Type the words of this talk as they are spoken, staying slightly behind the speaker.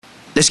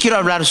Les quiero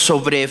hablar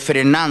sobre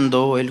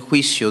frenando el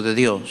juicio de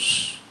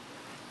Dios.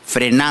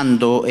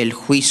 Frenando el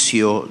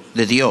juicio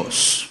de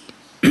Dios.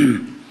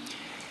 Me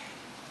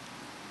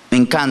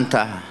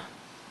encanta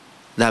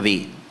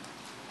David.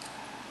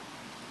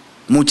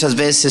 Muchas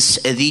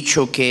veces he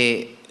dicho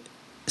que,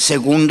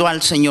 segundo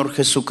al Señor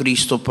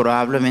Jesucristo,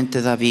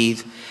 probablemente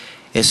David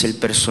es el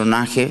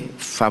personaje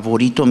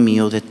favorito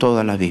mío de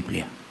toda la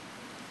Biblia.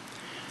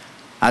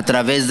 A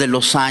través de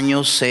los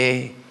años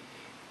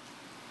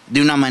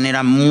de una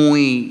manera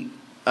muy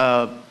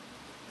a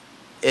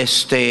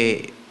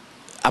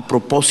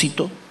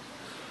propósito,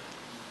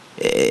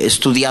 he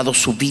estudiado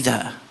su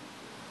vida,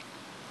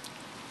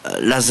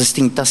 las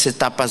distintas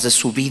etapas de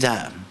su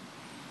vida,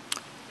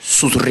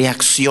 sus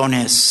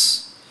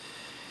reacciones,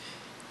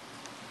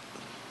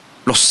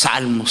 los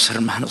salmos,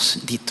 hermanos,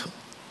 bendito,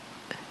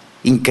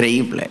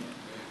 increíble.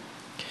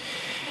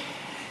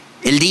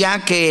 El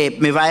día que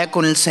me vaya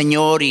con el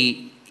Señor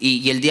y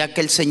el día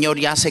que el Señor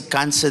ya se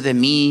canse de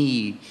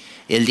mí,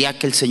 y el día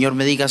que el Señor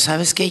me diga,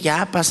 ¿sabes qué?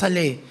 Ya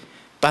pásale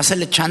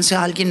chance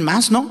a alguien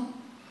más, ¿no?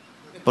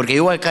 Porque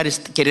yo voy a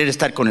querer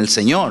estar con el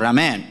Señor,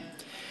 amén.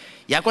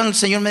 Ya cuando el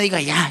Señor me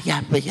diga,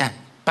 ya,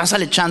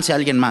 pásale chance a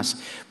alguien más,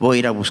 voy a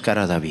ir a buscar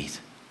a David.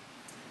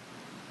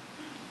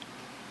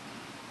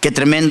 Qué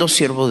tremendo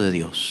siervo de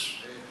Dios.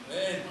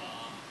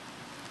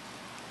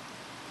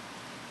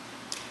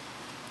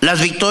 Las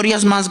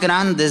victorias más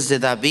grandes de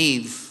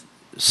David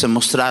se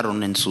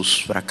mostraron en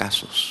sus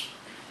fracasos.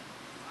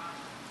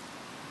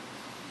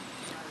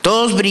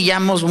 Todos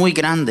brillamos muy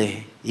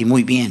grande y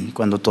muy bien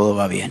cuando todo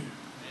va bien.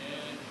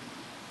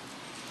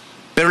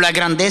 Pero la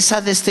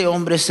grandeza de este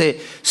hombre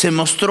se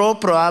mostró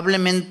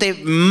probablemente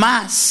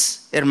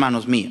más,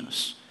 hermanos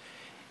míos,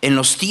 en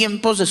los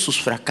tiempos de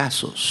sus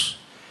fracasos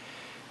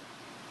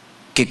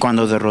que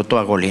cuando derrotó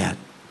a Goliat.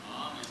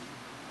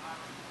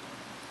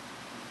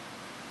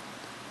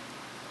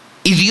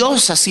 Y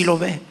Dios así lo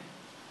ve.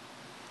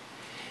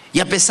 Y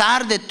a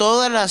pesar de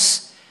todas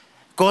las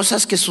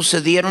cosas que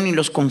sucedieron y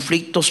los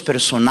conflictos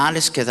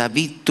personales que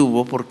David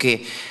tuvo,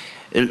 porque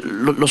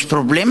los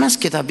problemas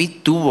que David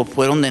tuvo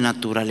fueron de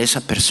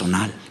naturaleza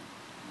personal,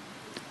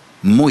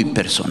 muy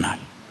personal.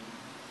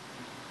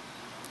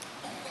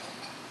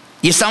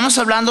 Y estamos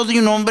hablando de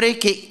un hombre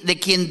de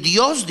quien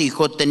Dios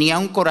dijo tenía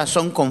un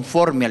corazón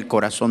conforme al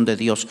corazón de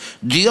Dios.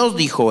 Dios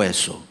dijo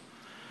eso.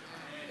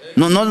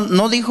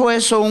 No dijo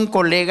eso un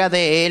colega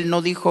de él,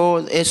 no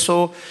dijo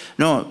eso,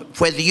 no,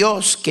 fue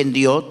Dios quien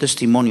dio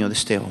testimonio de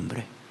este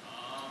hombre.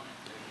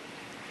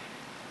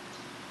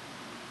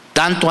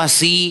 Tanto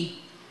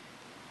así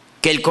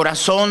que el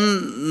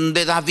corazón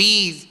de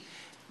David,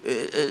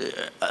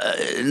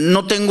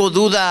 no tengo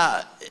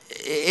duda,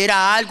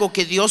 era algo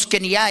que Dios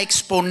quería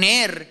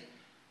exponer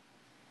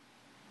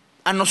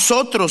a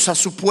nosotros, a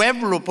su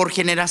pueblo, por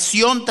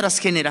generación tras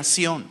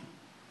generación,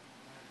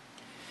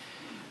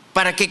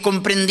 para que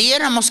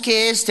comprendiéramos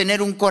qué es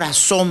tener un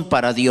corazón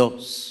para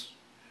Dios.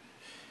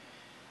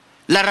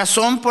 La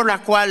razón por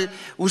la cual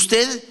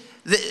usted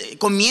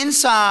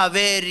comienza a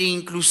ver,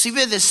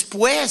 inclusive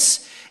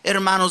después,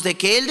 hermanos, de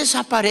que Él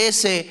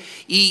desaparece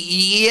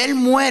y Él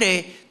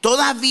muere,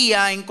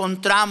 todavía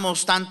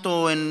encontramos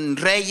tanto en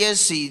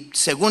Reyes y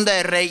Segunda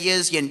de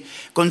Reyes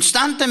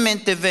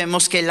constantemente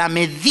vemos que la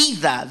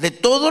medida de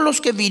todos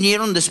los que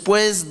vinieron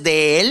después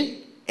de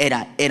Él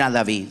era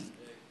David.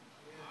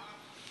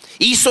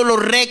 Hizo lo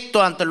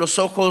recto ante los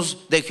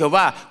ojos de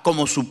Jehová,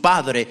 como su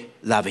padre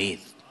David.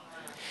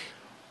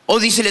 O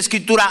dice la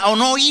Escritura, o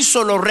no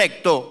hizo lo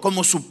recto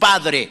como su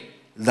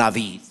padre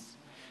David.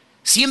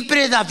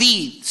 Siempre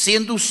David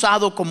siendo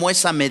usado como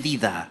esa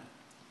medida.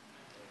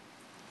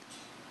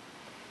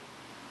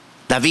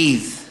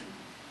 David,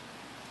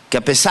 que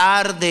a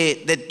pesar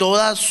de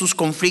todos sus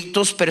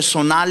conflictos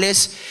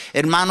personales,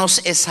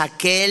 hermanos, es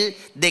aquel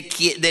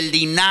del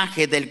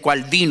linaje del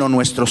cual vino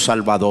nuestro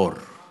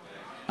Salvador.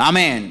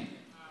 Amén.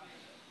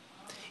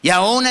 Y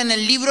aún en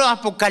el libro de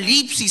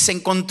Apocalipsis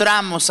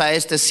encontramos a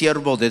este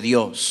siervo de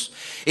Dios,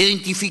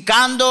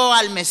 identificando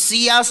al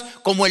Mesías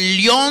como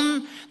el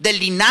león del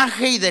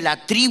linaje y de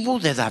la tribu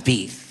de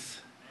David.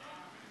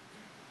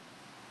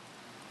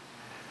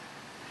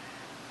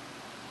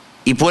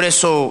 Y por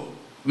eso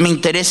me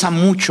interesa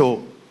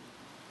mucho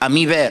a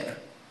mí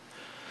ver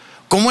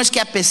cómo es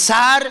que a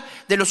pesar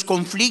de los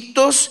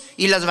conflictos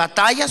y las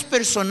batallas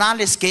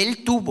personales que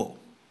él tuvo,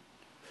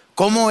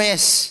 cómo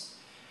es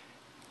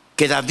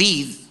que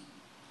David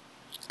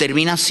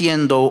termina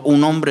siendo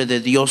un hombre de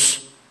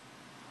Dios,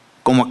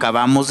 como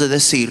acabamos de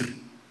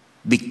decir,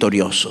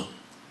 victorioso.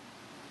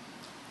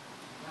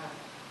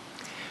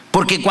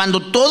 Porque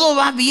cuando todo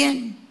va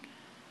bien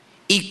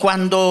y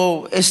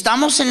cuando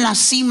estamos en la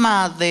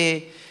cima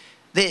de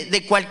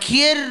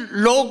cualquier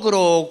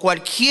logro,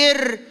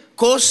 cualquier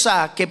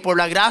cosa que por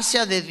la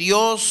gracia de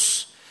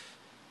Dios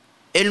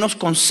Él nos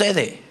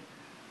concede,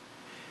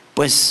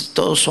 pues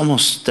todos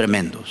somos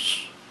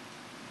tremendos.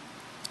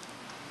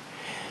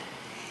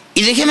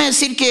 Y déjeme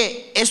decir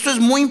que esto es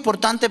muy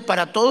importante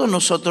para todos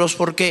nosotros,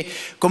 porque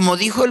como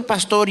dijo el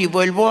pastor, y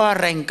vuelvo a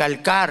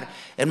recalcar,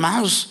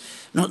 hermanos,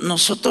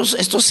 nosotros,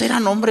 estos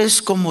eran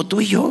hombres como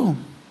tú y yo.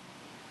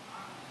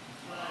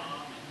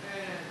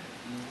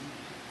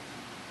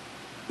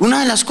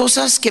 Una de las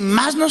cosas que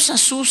más nos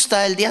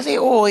asusta el día de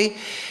hoy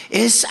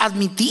es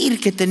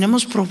admitir que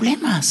tenemos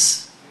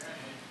problemas.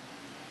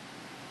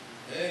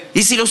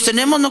 Y si los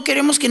tenemos, no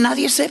queremos que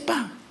nadie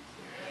sepa.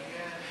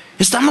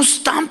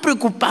 Estamos tan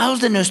preocupados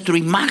de nuestra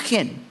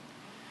imagen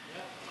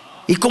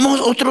y cómo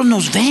otros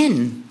nos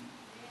ven.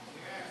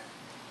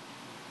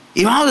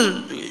 Y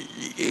vamos,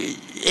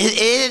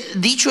 he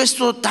dicho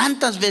esto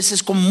tantas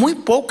veces, con muy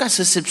pocas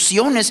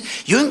excepciones.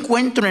 Yo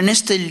encuentro en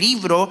este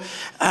libro,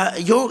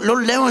 yo lo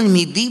leo en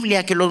mi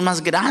Biblia, que los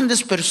más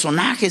grandes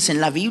personajes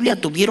en la Biblia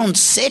tuvieron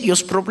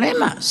serios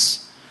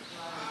problemas.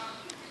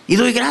 Y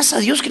doy gracias a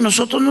Dios que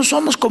nosotros no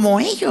somos como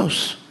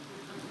ellos.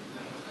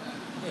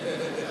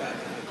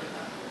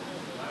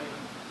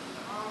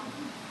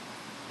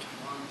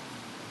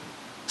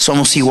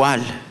 Somos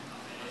igual.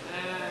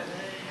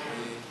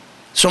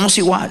 Somos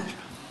igual.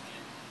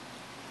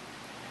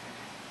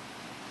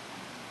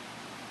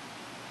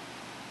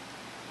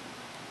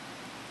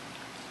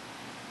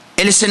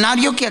 El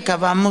escenario que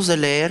acabamos de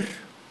leer,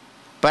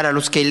 para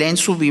los que leen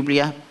su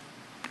Biblia,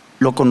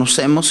 lo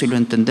conocemos y lo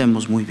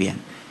entendemos muy bien.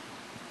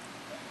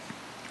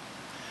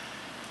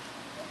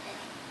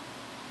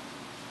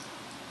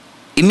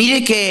 Y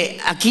mire que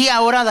aquí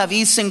ahora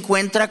David se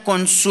encuentra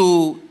con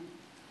su,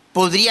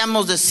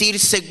 podríamos decir,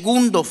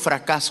 segundo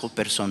fracaso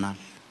personal.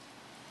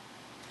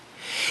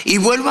 Y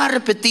vuelvo a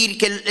repetir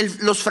que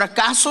los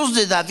fracasos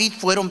de David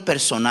fueron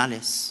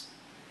personales.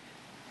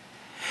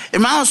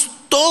 Hermanos,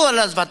 todas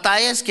las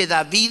batallas que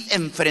David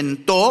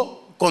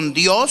enfrentó con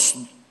Dios,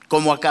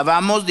 como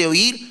acabamos de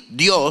oír,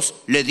 Dios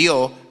le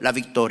dio la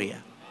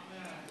victoria.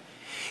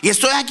 Y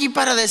estoy aquí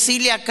para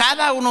decirle a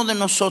cada uno de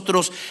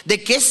nosotros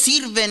de qué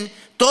sirven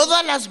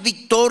todas las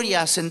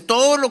victorias en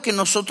todo lo que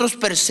nosotros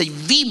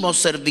percibimos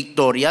ser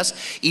victorias,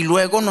 y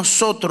luego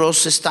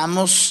nosotros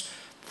estamos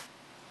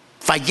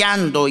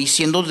fallando y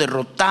siendo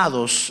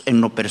derrotados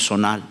en lo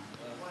personal.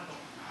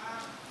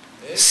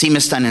 ¿Sí me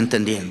están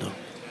entendiendo?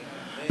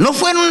 No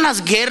fueron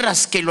las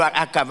guerras que lo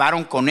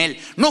acabaron con él.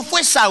 No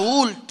fue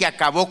Saúl que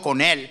acabó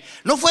con él.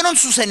 No fueron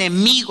sus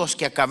enemigos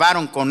que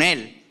acabaron con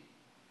él.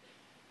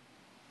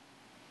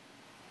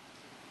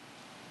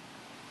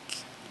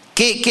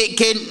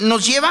 Que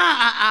nos lleva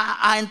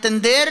a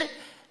entender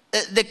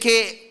de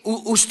que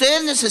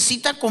usted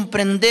necesita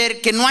comprender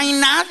que no hay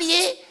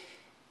nadie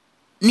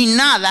ni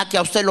nada que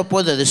a usted lo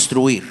puede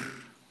destruir.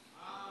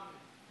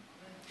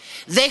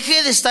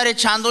 Deje de estar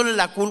echándole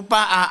la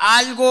culpa a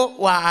algo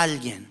o a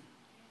alguien.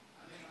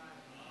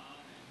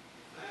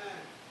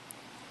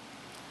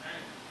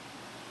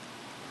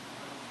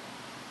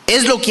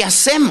 Es lo que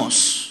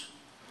hacemos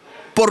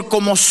por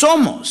cómo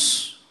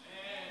somos.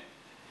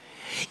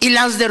 Y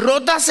las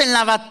derrotas en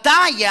la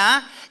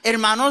batalla,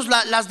 hermanos,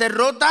 las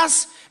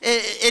derrotas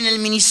en el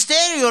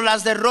ministerio,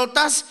 las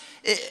derrotas,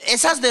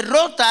 esas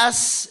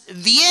derrotas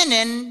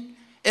vienen,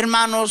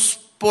 hermanos,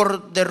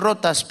 por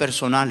derrotas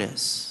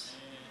personales.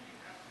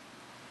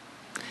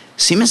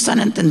 ¿Sí me están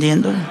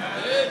entendiendo?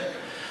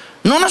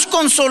 No nos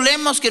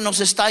consolemos que nos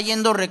está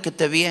yendo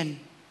requete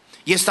bien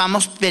y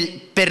estamos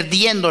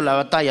perdiendo la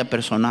batalla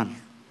personal.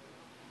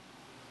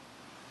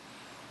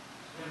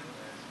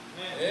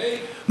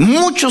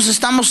 Muchos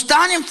estamos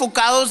tan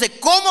enfocados de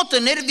cómo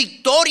tener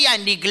victoria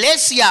en la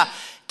iglesia.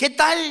 ¿Qué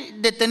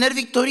tal de tener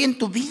victoria en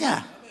tu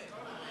vida?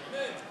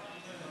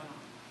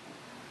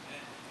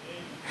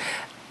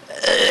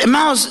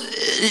 Hermanos,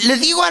 le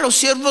digo a los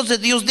siervos de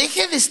Dios,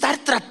 deje de estar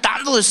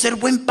tratando de ser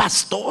buen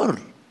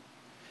pastor.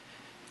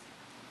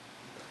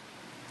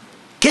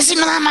 Que si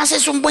nada más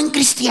es un buen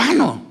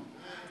cristiano.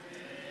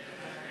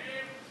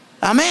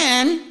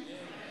 Amén.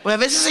 Pues a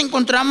veces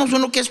encontramos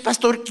uno que es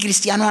pastor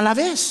cristiano a la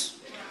vez.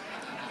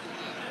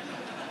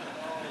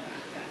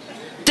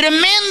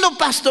 Tremendo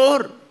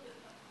pastor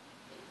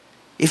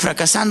y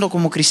fracasando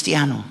como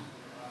cristiano.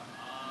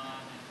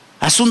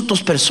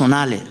 Asuntos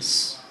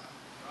personales.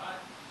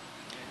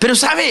 Pero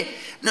sabe,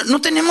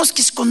 no tenemos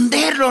que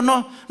esconderlo,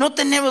 no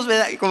tenemos,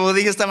 ¿verdad? Como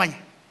dije esta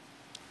mañana,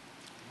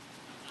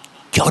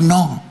 yo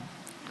no,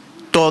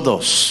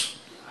 todos.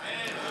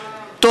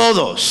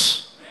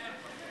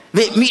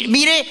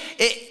 Mire,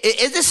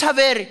 es de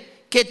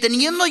saber que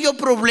teniendo yo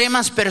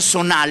problemas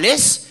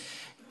personales,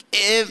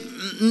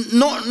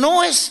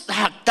 no es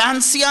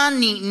jactancia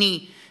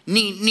ni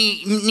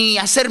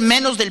hacer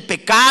menos del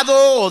pecado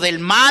o del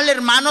mal,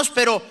 hermanos,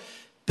 pero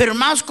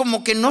hermanos,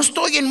 como que no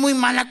estoy en muy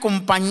mala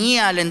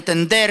compañía al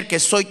entender que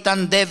soy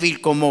tan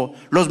débil como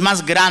los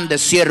más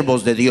grandes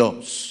siervos de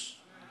Dios.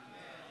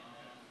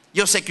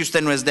 Yo sé que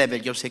usted no es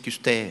débil, yo sé que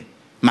usted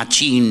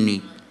machín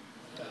y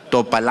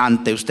todo para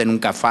adelante, usted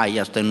nunca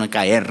falla, usted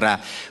nunca erra,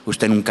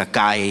 usted nunca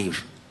cae.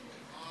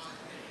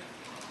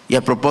 Y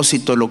a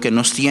propósito, lo que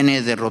nos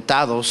tiene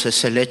derrotados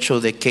es el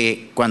hecho de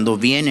que cuando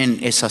vienen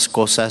esas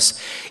cosas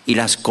y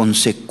las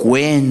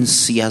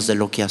consecuencias de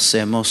lo que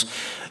hacemos,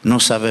 no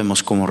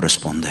sabemos cómo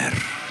responder.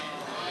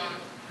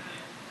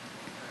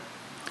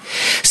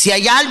 Si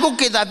hay algo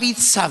que David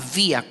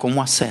sabía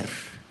cómo hacer,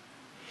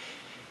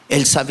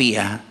 Él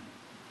sabía,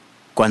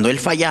 cuando él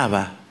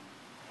fallaba,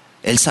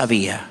 él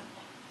sabía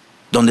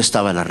dónde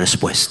estaba la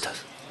respuesta.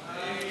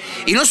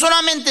 Y no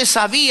solamente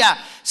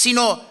sabía,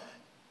 sino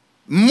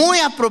muy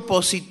a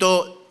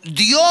propósito,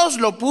 Dios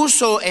lo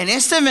puso en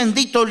este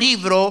bendito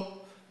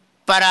libro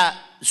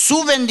para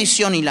su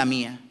bendición y la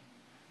mía.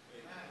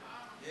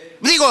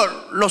 Digo,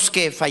 los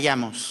que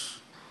fallamos.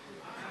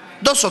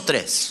 2 o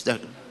 3.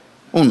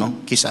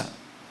 1 quizá.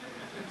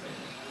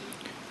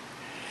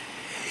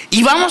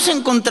 Y vamos a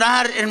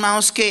encontrar,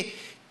 hermanos, que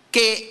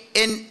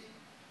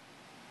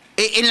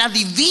en la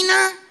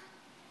divina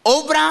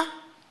obra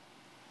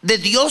de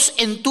Dios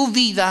en tu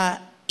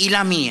vida y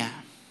la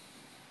mía,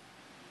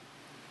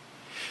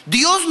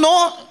 Dios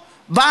no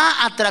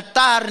va a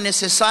tratar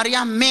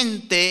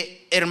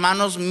necesariamente,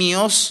 hermanos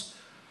míos,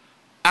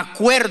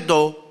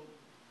 acuerdo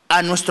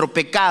a nuestro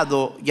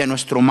pecado y a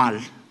nuestro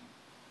mal.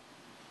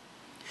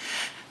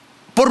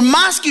 Por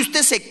más que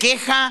usted se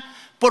queja,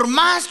 por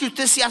más que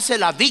usted se hace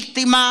la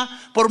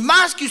víctima, por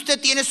más que usted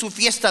tiene su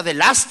fiesta de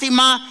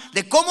lástima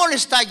de cómo le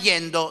está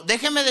yendo,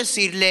 déjeme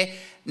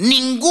decirle,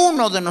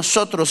 ninguno de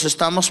nosotros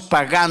estamos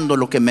pagando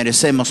lo que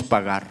merecemos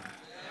pagar.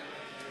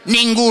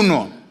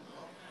 Ninguno.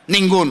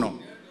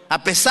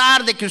 A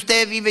pesar de que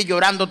usted vive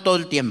llorando todo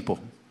el tiempo.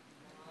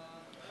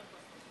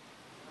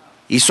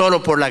 Y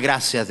solo por la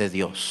gracia de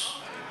Dios.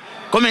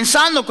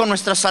 Comenzando con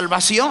nuestra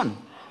salvación.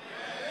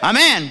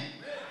 Amén.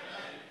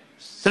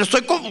 Se lo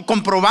estoy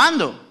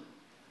comprobando.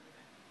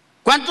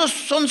 ¿Cuántos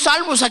son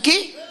salvos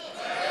aquí?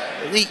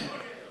 Y,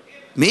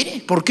 mire,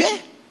 ¿por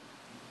qué?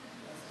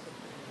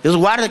 Dios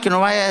guarde que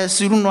no vaya a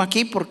decir uno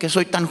aquí porque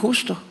soy tan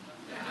justo.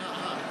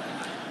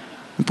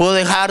 No puedo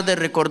dejar de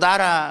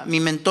recordar a mi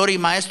mentor y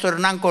maestro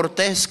Hernán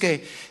Cortés,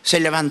 que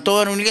se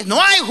levantó en una iglesia.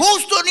 No hay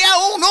justo ni a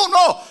un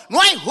uno.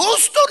 No hay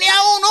justo ni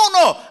a un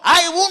uno.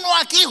 Hay uno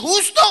aquí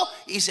justo.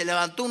 Y se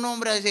levantó un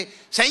hombre y dice: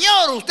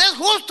 Señor, ¿usted es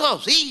justo?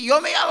 Sí,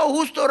 yo me llamo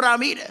Justo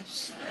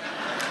Ramírez.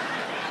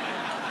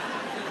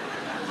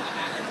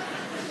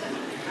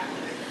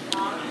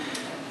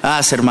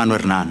 Hermano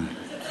Hernán,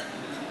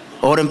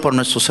 oren por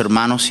nuestros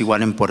hermanos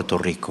igual en Puerto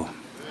Rico.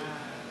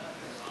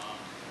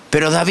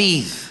 Pero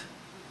David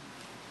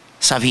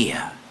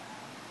sabía.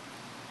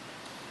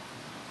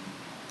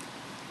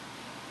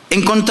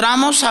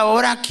 Encontramos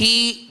ahora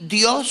aquí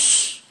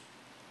Dios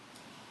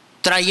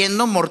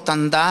trayendo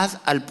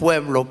mortandad al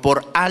pueblo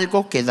por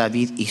algo que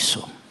David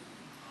hizo.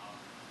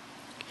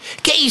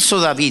 ¿Qué hizo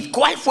David?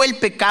 ¿Cuál fue el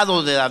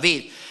pecado de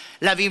David?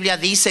 La Biblia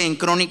dice en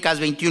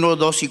Crónicas 21,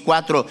 2 y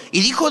 4: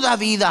 y dijo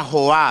David a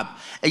Joab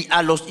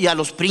y a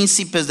los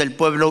príncipes del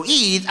pueblo: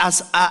 id,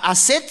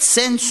 haced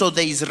censo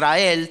de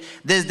Israel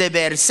desde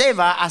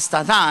Beerseba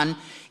hasta Dan,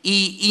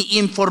 y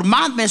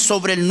informadme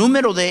sobre el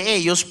número de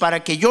ellos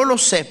para que yo lo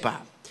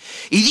sepa.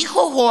 Y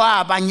dijo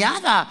Joab: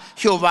 añada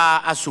Jehová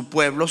a su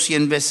pueblo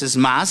 100 veces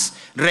más,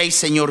 rey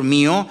señor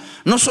mío.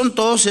 ¿No son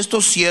todos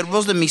estos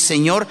siervos de mi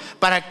señor?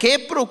 ¿Para qué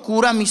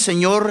procura mi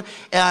señor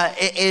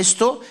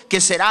esto,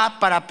 que será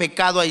para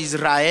pecado a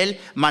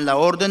Israel? Mas la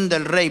orden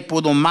del rey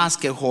pudo más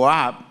que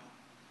Joab.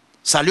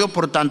 Salió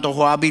por tanto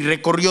Joab y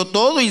recorrió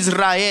todo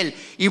Israel,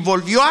 y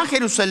volvió a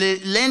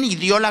Jerusalén y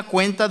dio la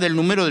cuenta del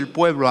número del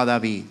pueblo a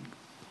David.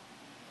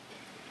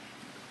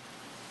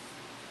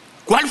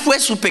 ¿Cuál fue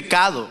su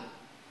pecado?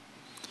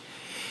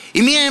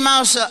 Y miren,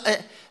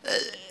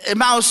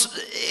 hermanos,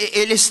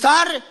 el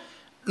estar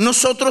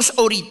nosotros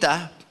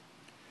ahorita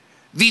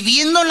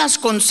viviendo las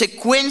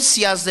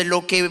consecuencias de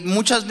lo que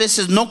muchas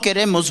veces no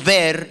queremos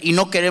ver y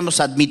no queremos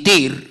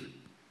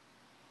admitir,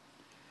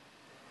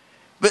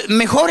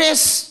 mejor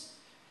es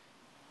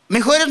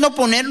no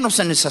ponernos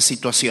en esa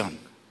situación.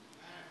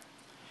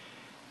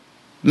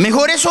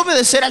 Mejor es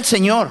obedecer al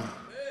Señor.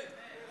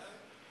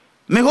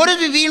 Mejor es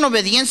vivir en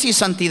obediencia y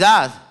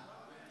santidad.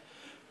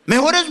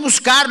 Mejor es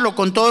buscarlo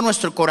con todo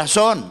nuestro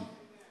corazón.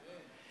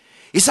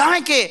 Y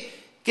saben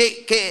que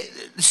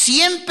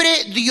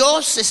siempre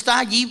Dios está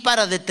allí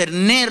para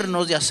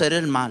detenernos de hacer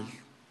el mal.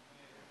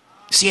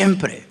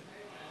 Siempre.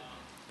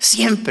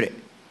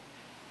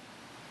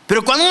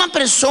 Pero cuando una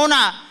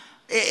persona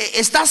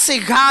está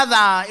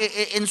cegada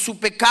en su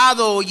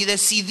pecado y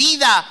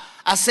decidida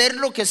a hacer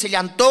lo que se le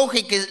antoje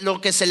y que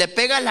lo que se le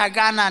pega la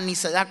gana, ni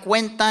se da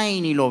cuenta y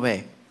ni lo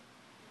ve.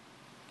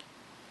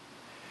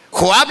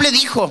 Joab le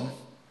dijo,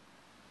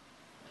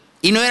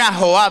 y no era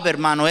Joab,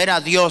 hermano, era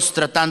Dios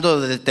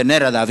tratando de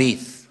detener a David.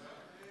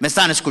 ¿Me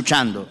están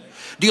escuchando?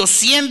 Dios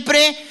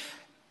siempre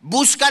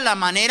busca la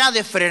manera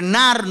de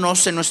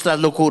frenarnos en nuestras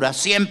locuras.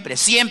 Siempre.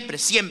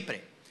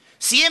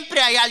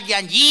 Siempre hay alguien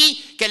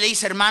allí que le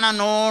dice: hermana,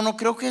 no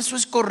creo que eso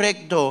es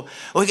correcto.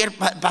 Oiga,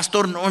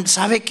 pastor, no,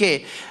 ¿sabe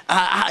qué?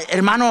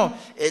 Hermano,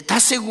 ¿está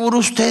seguro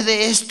usted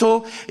de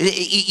esto?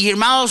 Y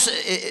hermanos,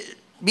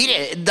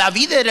 mire,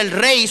 David era el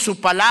rey, su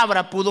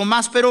palabra pudo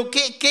más. Pero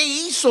 ¿qué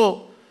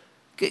hizo?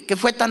 Que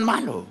fue tan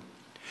malo?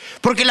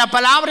 Porque la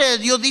palabra de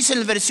Dios dice en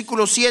el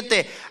versículo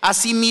 7: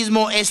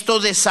 asimismo esto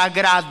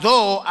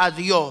desagradó a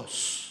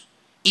Dios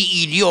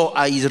y hirió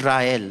a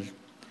Israel.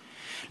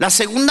 La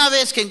segunda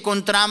vez que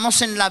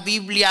encontramos en la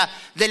Biblia,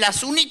 de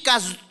las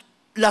únicas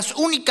las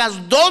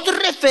únicas dos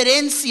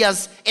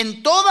referencias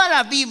en toda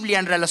la Biblia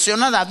en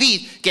relación a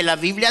David que la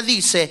Biblia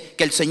dice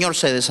que el Señor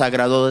se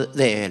desagradó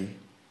de él.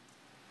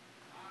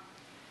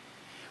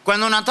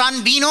 Cuando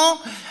Natán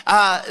vino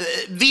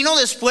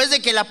después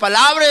de que la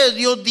palabra de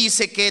Dios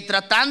dice que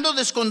tratando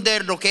de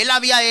esconder lo que él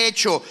había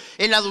hecho,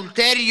 el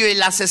adulterio y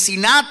el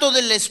asesinato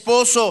del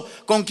esposo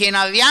con quien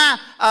había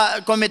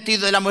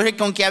cometido, de la mujer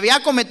con quien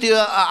había cometido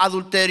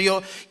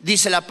adulterio,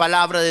 dice la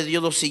palabra de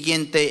Dios lo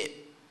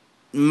siguiente: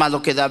 mas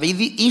lo que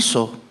David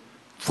hizo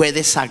fue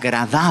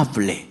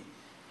desagradable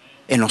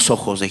en los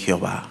ojos de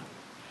Jehová.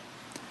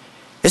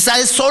 Esta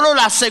es solo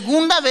la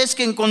segunda vez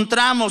que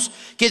encontramos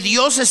que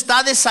Dios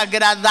está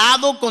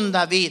desagradado con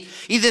David.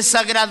 Y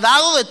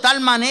desagradado de tal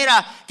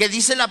manera que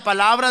dice la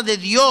palabra de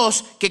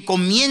Dios que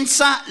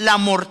comienza la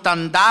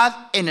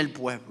mortandad en el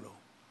pueblo.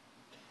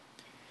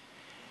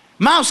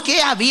 Mas,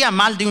 ¿qué había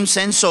mal de un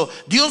censo?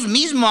 Dios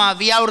mismo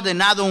había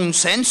ordenado un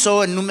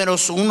censo en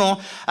Números 1,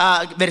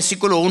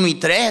 versículo 1 y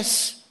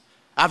 3.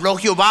 Habló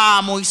Jehová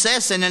a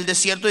Moisés en el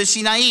desierto de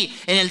Sinaí,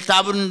 en el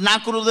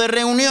tabernáculo de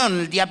reunión,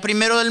 el día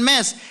primero del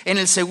mes, en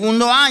el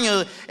segundo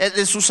año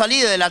de su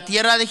salida de la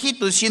tierra de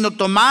Egipto, diciendo: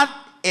 tomad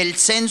el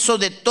censo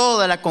de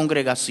toda la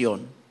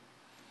congregación.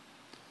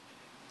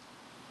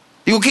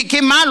 Digo,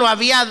 ¿qué malo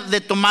había de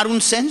tomar un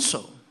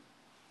censo?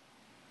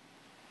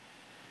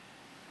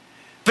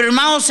 Pero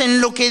hermanos,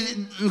 en lo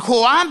que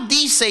Joab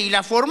dice y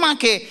la forma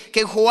que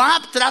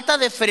Joab trata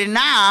de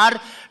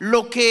frenar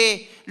lo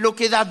que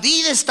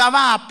David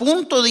estaba a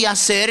punto de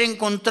hacer,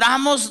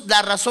 encontramos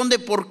la razón de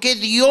por qué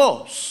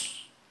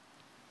Dios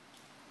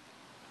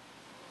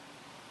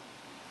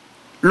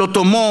lo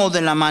tomó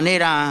de la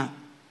manera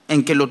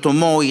en que lo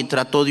tomó y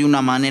trató de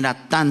una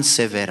manera tan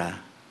severa.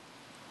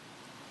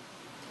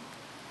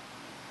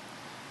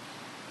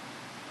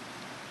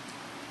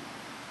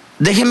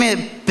 Déjeme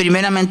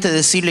primeramente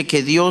decirle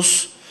que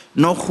Dios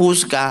no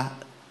juzga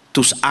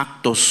tus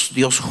actos,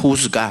 Dios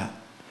juzga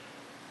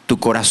tu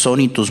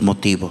corazón y tus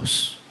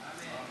motivos.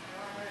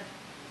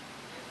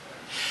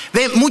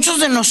 Ve, muchos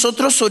de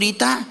nosotros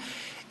ahorita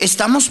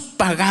estamos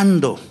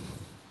pagando.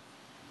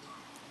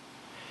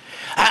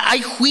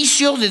 Hay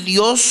juicio de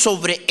Dios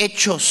sobre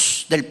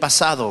hechos del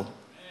pasado.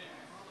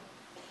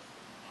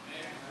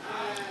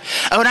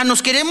 Ahora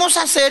nos queremos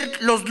hacer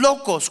los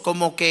locos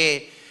como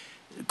que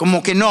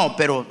no,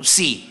 pero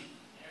sí.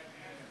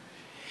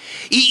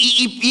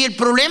 Y el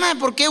problema de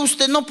por qué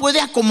usted no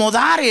puede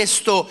acomodar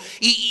esto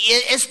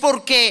es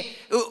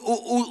porque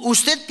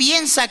usted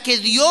piensa que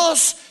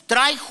Dios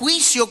trae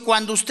juicio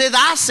cuando usted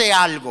hace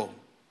algo.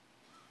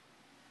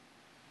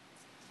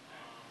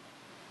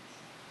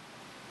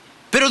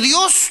 Pero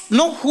Dios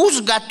no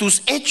juzga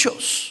tus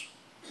hechos.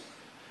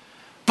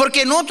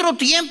 Porque en otro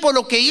tiempo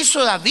lo que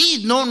hizo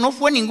David no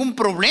fue ningún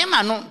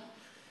problema. No.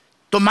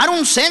 Tomar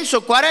un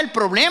censo, ¿cuál era el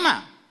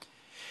problema?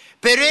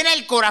 Pero era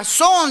el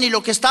corazón y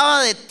lo que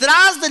estaba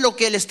detrás de lo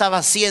que él estaba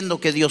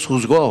haciendo que Dios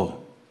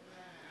juzgó.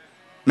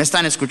 ¿Me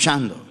están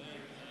escuchando?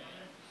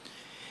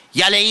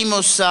 Ya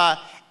leímos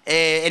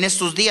en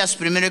estos días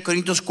 1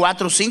 Corintios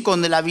 4, 5,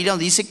 donde la Biblia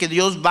dice que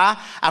Dios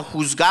va a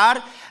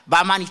juzgar, va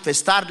a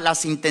manifestar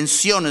las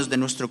intenciones de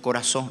nuestro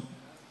corazón.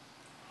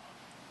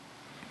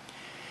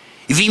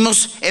 Y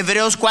vimos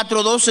Hebreos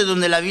 4:12,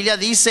 donde la Biblia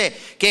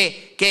dice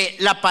que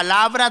la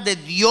palabra de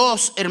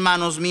Dios,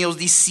 hermanos míos,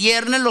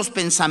 discierne los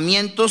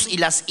pensamientos y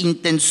las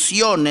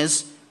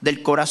intenciones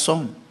del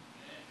corazón.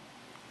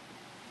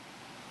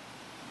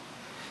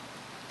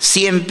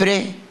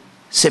 Siempre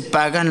se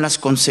pagan las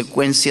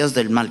consecuencias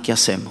del mal que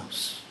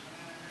hacemos.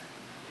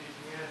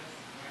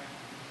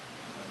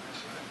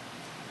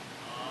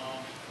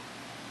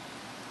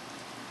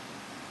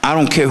 I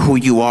don't care who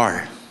you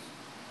are.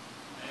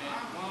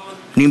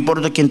 No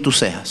importa quién tú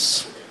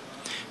seas,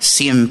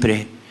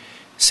 siempre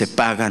se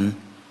pagan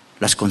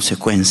las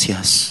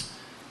consecuencias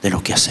de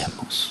lo que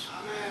hacemos.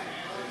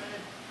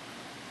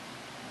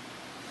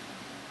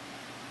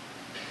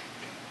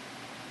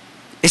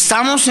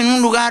 Estamos en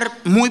un lugar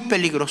muy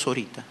peligroso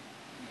ahorita,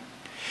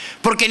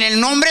 porque en el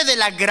nombre de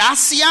la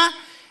gracia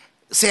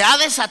se ha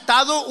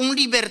desatado un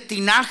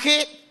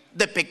libertinaje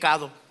de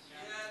pecado.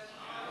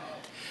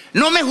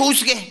 No me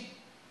juzgue.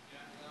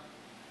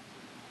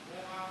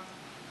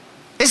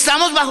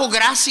 Estamos bajo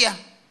gracia.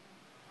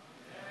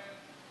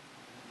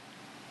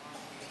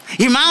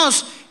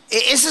 Hermanos,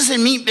 ese es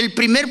el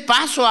primer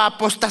paso a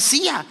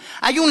apostasía.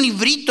 Hay un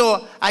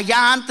librito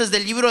allá antes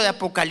del libro de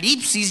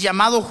Apocalipsis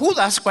llamado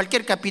Judas,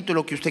 cualquier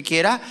capítulo que usted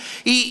quiera.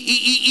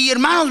 Y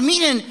hermanos,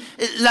 miren,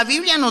 la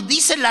Biblia nos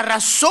dice la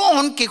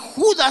razón que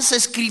Judas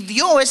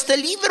escribió este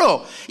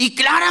libro. Y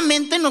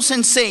claramente nos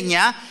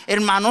enseña,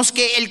 hermanos,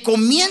 que el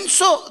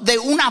comienzo de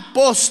un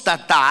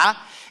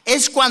apóstata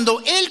es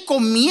cuando él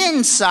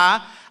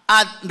comienza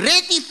a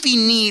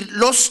redefinir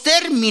los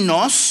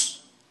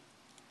términos,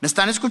 ¿me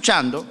están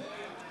escuchando?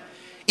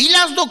 Y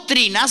las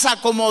doctrinas,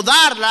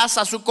 acomodarlas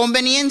a su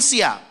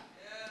conveniencia.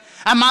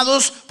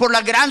 amados, por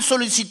la gran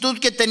solicitud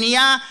que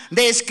tenía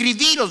de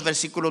escribiros,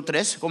 versículo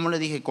 3, como le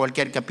dije,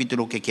 cualquier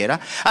capítulo que quiera,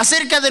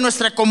 acerca de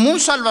nuestra común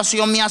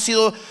salvación, me ha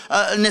sido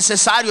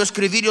necesario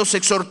escribiros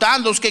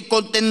exhortándoos que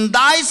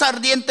contendáis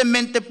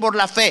ardientemente por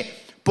la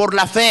fe. Por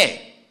la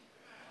fe.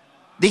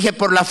 Dije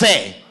por la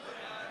fe.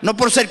 No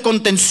por ser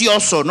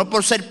contencioso, no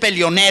por ser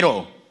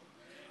peleonero.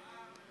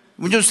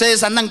 Muchos de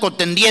ustedes andan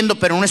contendiendo,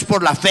 pero no es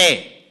por la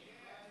fe,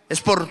 es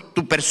por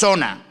tu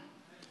persona.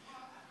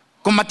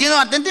 Combatiendo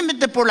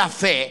atentamente por la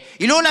fe.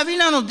 Y luego la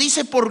Biblia nos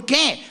dice por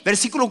qué.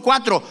 Versículo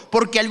 4.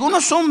 Porque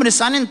algunos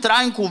hombres han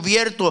entrado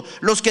encubierto,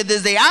 los que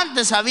desde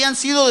antes habían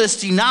sido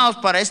destinados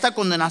para esta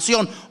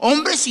condenación.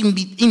 Hombres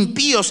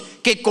impíos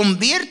que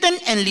convierten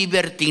en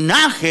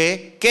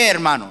libertinaje. ¿Qué,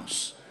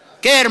 hermanos?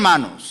 ¿Qué,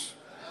 hermanos?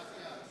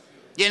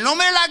 Y en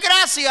nombre de la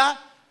gracia,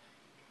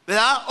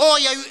 ¿verdad?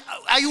 Hoy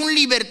hay un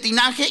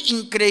libertinaje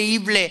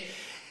increíble.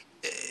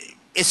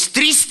 Es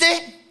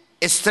triste,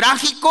 es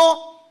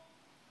trágico.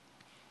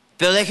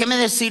 Pero déjeme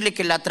decirle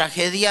que la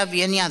tragedia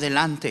viene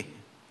adelante.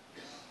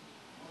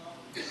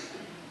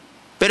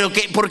 Pero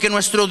porque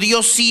nuestro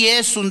Dios sí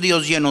es un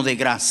Dios lleno de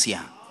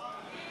gracia.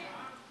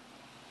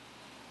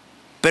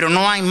 Pero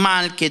no hay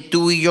mal que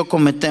tú y yo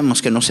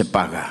cometemos que no se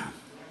paga.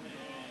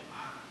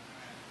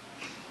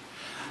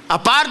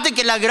 Aparte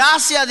que la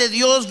gracia de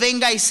Dios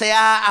venga y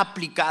sea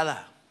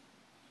aplicada,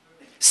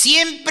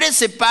 siempre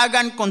se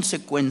pagan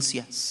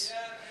consecuencias.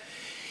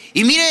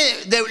 Y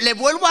mire, le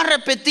vuelvo a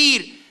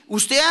repetir.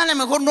 Usted a lo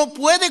mejor no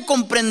puede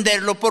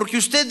comprenderlo porque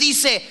usted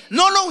dice,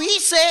 no lo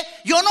hice,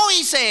 yo no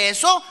hice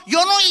eso,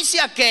 yo no hice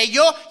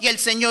aquello. Y el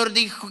Señor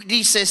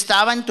dice,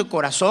 estaba en tu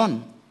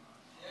corazón.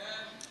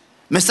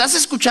 ¿Me estás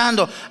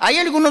escuchando? Hay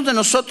algunos de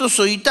nosotros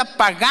ahorita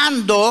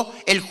pagando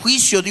el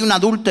juicio de un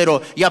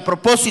adúltero. Y a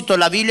propósito,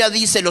 la Biblia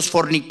dice, los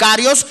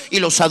fornicarios y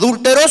los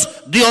adúlteros,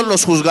 Dios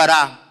los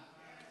juzgará.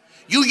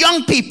 You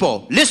young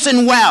people,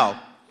 listen well.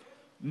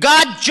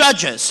 God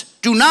judges.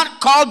 Do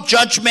not call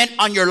judgment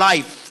on your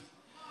life.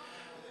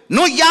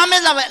 No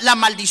llames la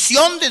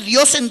maldición de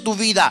Dios en tu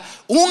vida.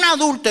 Un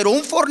adúltero,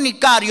 un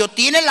fornicario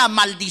tiene la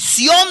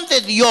maldición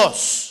de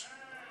Dios,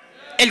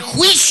 el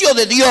juicio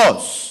de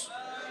Dios.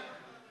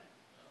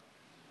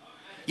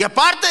 Y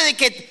aparte de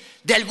que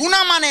de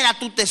alguna manera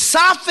tú te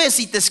zafes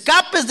y te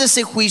escapes de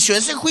ese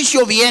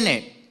juicio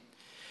viene.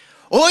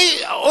 Hoy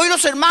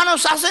los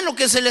hermanos hacen lo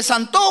que se les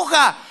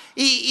antoja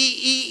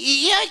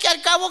y hay que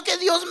al cabo que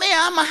Dios me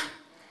ama.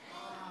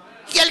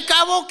 Y al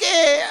cabo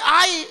que,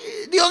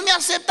 Dios me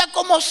acepta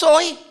como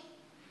soy.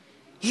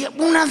 Y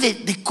una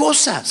de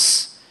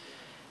cosas.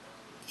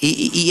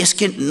 Y es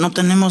que no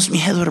tenemos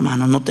miedo,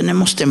 hermano, no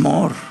tenemos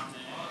temor.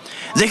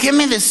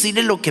 Déjeme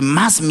decirle lo que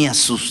más me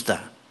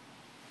asusta.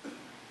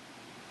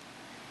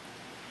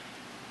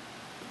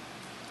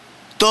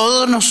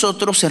 Todos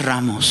nosotros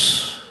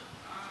erramos.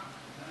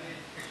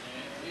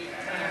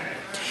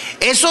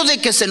 Eso de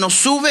que se nos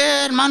sube,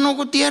 hermano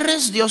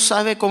Gutiérrez, Dios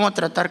sabe cómo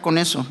tratar con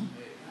eso.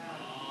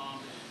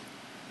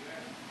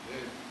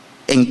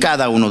 En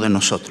cada uno de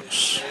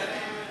nosotros.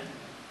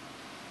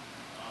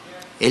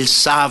 Él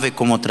sabe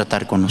cómo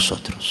tratar con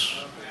nosotros.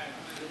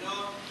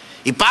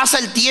 Y pasa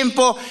el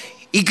tiempo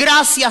y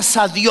gracias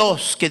a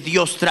Dios que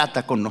Dios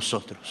trata con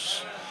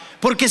nosotros.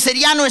 Porque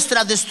sería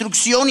nuestra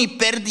destrucción y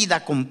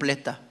pérdida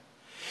completa.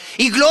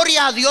 Y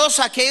gloria a Dios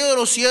a aquellos de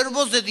los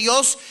siervos de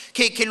Dios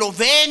que lo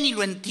ven y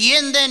lo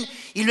entienden.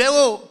 Y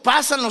luego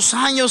pasan los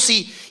años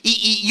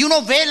y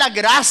uno ve la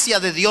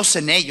gracia de Dios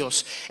en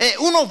ellos.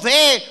 Uno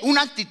ve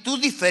una actitud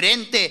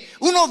diferente.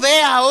 Uno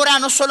ve ahora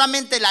no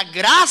solamente la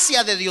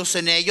gracia de Dios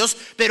en ellos,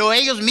 pero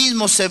ellos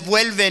mismos se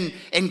vuelven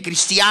en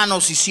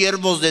cristianos y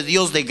siervos de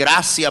Dios de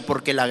gracia,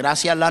 porque la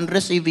gracia la han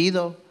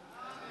recibido.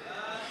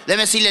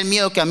 Debe decirle el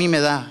miedo que a mí me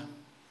da.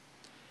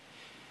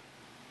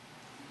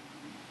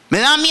 Me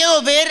da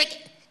miedo ver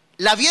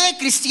la vida de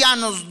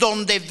cristianos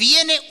donde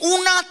viene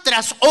una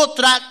tras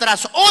otra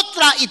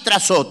y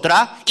tras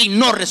otra y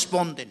no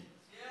responden.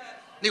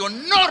 Digo,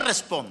 no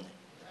responden.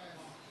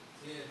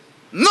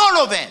 No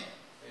lo ven.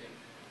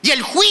 Y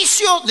el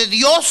juicio de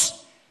Dios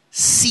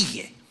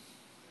sigue.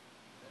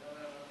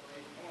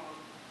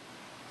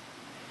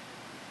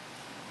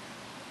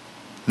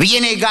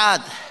 Viene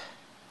Gad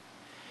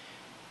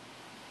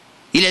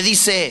y le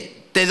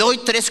dice, te doy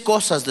 3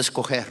 cosas de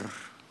escoger.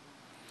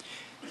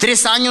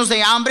 3 años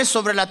de hambre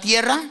sobre la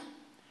tierra,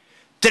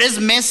 3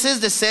 meses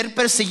de ser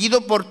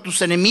perseguido por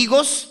tus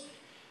enemigos,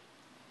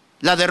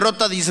 la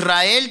derrota de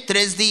Israel,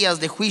 3 días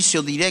de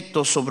juicio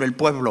directo sobre el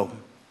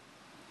pueblo.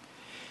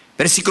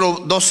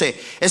 Versículo 12,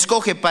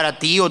 escoge para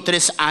ti o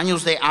 3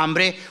 años de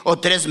hambre o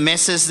 3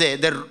 meses de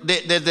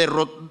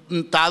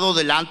derrotado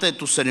delante de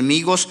tus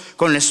enemigos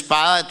con la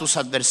espada de tus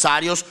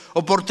adversarios,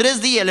 o por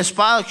 3 días la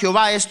espada de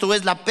Jehová, esto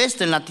es la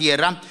peste en la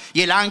tierra,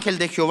 y el ángel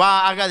de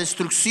Jehová haga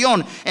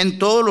destrucción en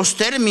todos los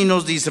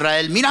términos de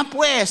Israel. Mira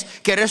pues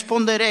que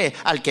responderé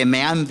al que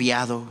me ha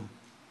enviado.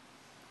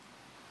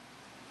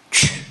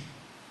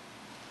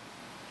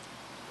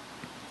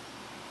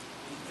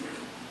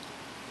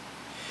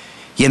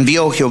 Y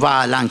envió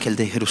Jehová al ángel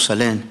de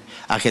Jerusalén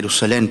a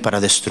Jerusalén para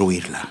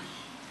destruirla.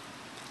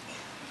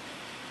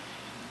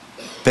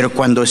 Pero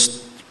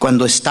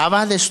cuando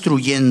estaba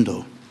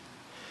destruyendo,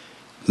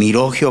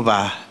 miró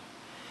Jehová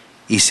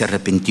y se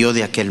arrepintió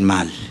de aquel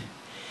mal.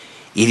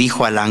 Y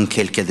dijo al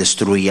ángel que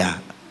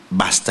destruía: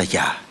 basta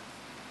ya,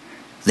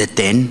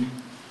 detén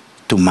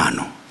tu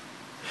mano.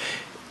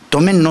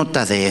 Tomen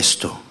nota de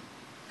esto.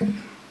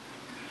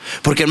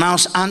 Porque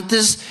hermanos,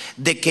 antes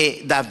de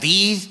que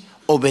David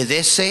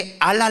obedece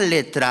a la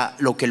letra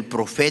lo que el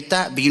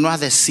profeta vino a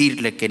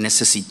decirle que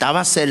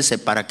necesitaba hacerse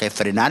para que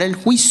frenara el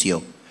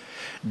juicio,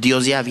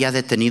 Dios ya había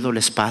detenido la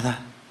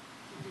espada.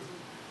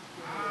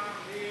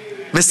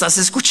 ¿Me estás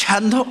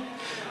escuchando?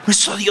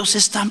 Nuestro Dios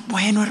es tan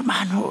bueno,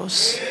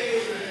 hermanos.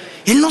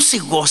 Él no se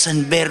goza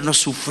en vernos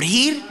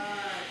sufrir.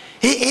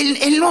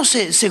 Él no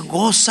se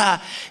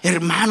goza,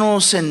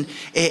 hermanos, en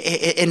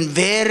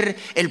ver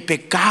el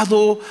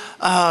pecado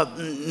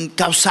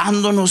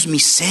causándonos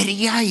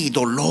miseria y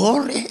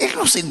dolor. Él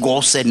no se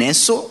goza en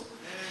eso.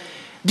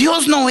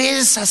 Dios no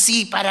es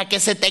así para que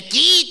se te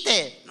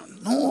quite.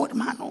 No,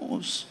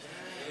 hermanos,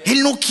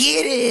 Él no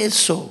quiere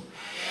eso.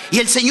 Y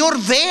el Señor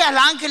ve al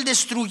ángel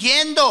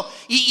destruyendo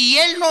y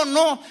Él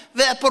no,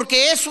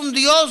 porque es un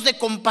Dios de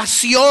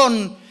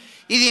compasión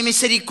y de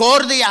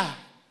misericordia.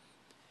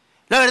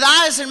 La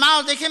verdad es,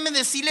 hermanos, déjenme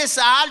decirles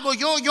algo.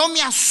 Yo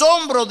me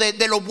asombro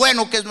de lo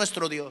bueno que es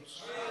nuestro Dios.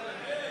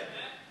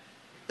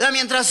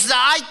 Mientras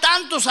hay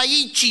tantos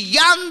ahí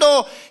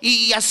chillando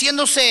y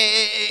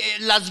haciéndose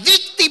las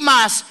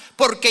víctimas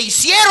porque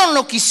hicieron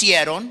lo que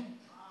hicieron,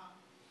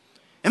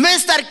 en vez de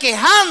estar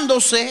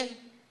quejándose,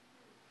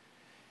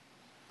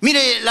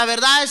 mire, la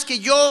verdad es que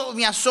yo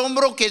me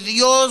asombro que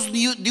Dios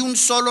de un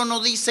solo no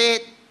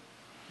dice: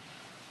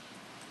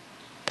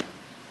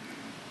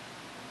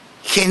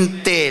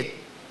 gente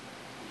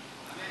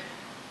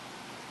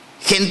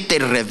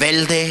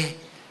rebelde,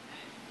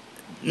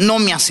 no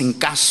me hacen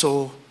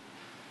caso.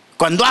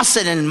 Cuando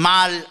hacen el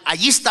mal,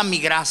 allí está mi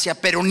gracia,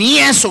 pero ni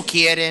eso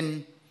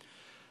quieren.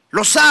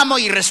 Los amo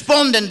y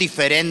responden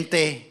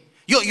diferente.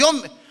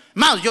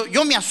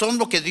 Yo me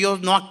asombro que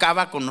Dios no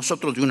acaba con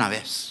nosotros de una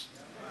vez.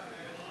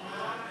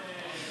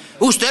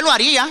 Usted lo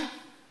haría.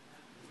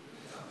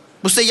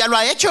 Usted ya lo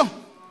ha hecho.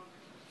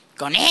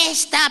 Con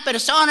esta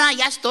persona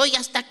ya estoy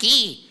hasta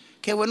aquí.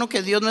 Qué bueno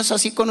que Dios no es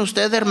así con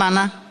usted,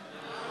 hermana.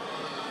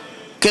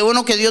 Qué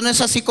bueno que Dios no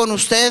es así con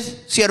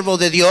usted, siervo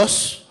de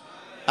Dios.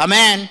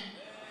 Amén.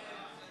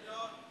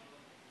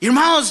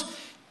 Hermanos,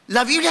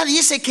 la Biblia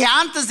dice que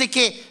antes de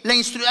que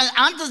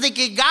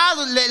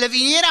Gad le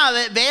viniera,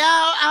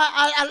 vea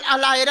a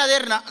la era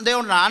de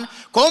Ornán,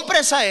 compre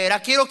esa era,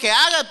 quiero que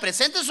haga,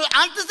 presente eso.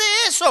 Antes de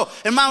eso,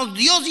 hermanos,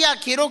 Dios ya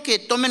quiero que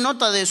tome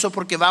nota de eso,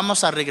 porque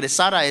vamos a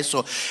regresar a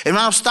eso.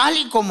 Hermanos, tal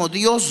y como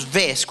Dios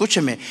ve,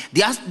 escúcheme,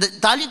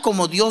 tal y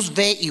como Dios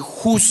ve y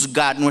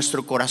juzga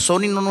nuestro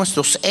corazón y no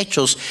nuestros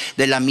hechos,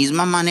 de la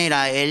misma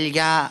manera Él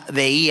ya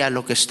veía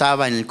lo que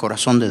estaba en el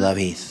corazón de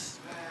David.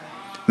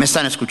 ¿Me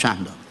están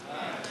escuchando?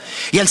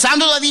 Y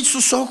alzando David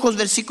sus ojos,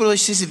 versículo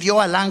 16,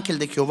 vio al ángel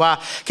de Jehová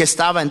que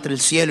estaba entre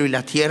el cielo y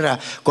la tierra,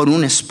 con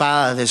una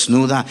espada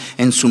desnuda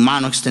en su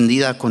mano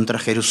extendida contra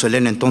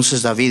Jerusalén.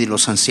 Entonces David y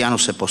los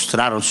ancianos se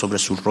postraron sobre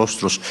sus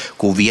rostros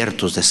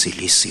cubiertos de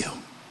cilicio.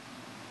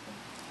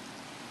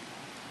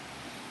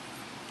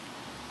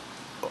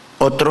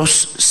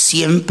 Otros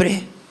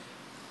siempre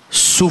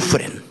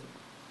sufren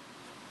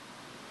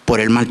por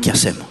el mal que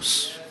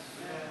hacemos.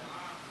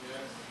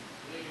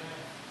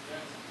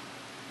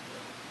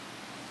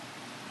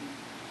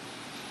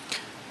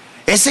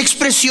 Esa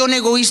expresión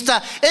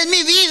egoísta: es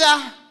mi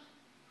vida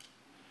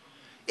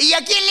y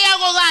a quién le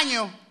hago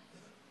daño.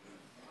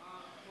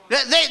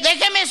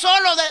 Déjeme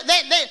solo,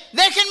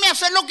 déjenme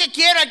hacer lo que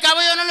quiera. Al cabo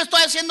yo no le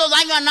estoy haciendo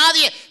daño a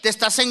nadie. Te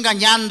estás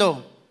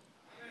engañando.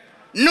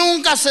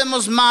 Nunca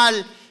hacemos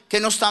mal que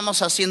no estamos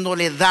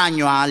haciéndole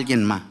daño a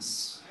alguien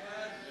más.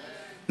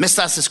 ¿Me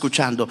estás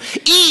escuchando?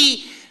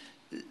 Y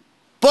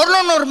por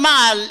lo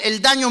normal,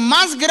 el daño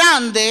más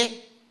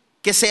grande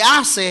que se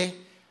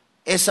hace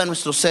es a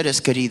nuestros seres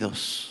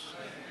queridos.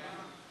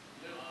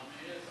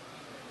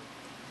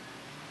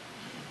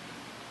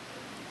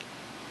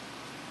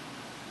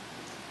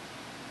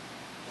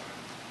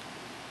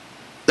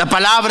 La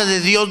palabra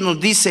de Dios nos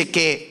dice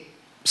que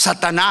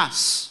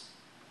Satanás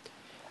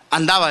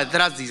andaba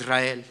detrás de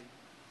Israel.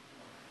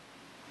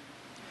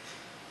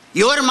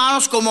 Y oh,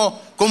 hermanos,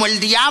 como el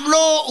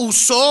diablo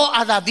usó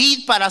a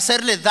David para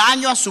hacerle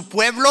daño a su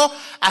pueblo,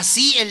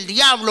 así el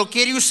diablo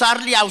quiere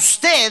usarle a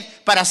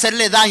usted para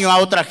hacerle daño a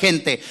otra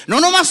gente. No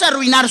nomás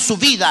arruinar su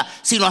vida,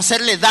 sino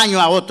hacerle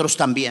daño a otros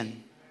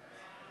también.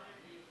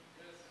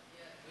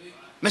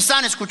 ¿Me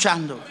están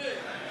escuchando?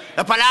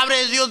 La palabra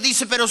de Dios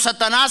dice: pero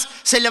Satanás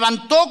se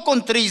levantó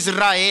contra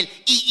Israel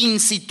y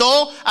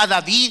incitó a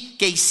David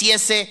que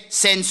hiciese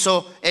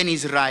censo en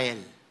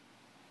Israel.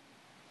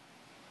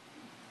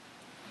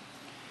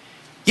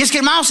 Y es que,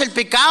 hermanos, el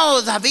pecado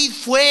de David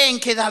fue en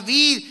que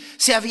David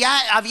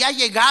había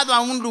llegado a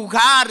un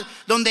lugar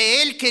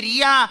donde él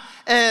quería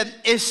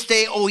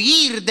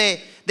oír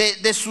de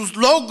de sus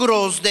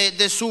logros,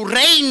 de su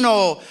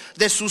reino,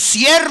 de sus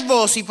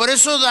siervos. Y por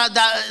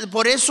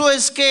eso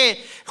es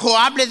que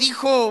Joab le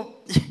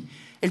dijo: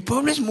 el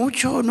pueblo es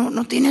mucho,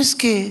 no tienes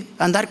que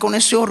andar con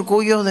ese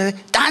orgullo de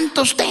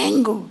tantos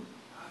tengo.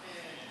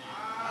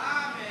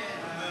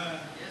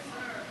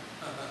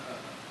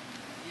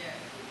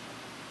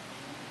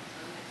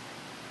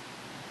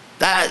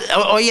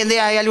 Hoy en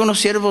día hay algunos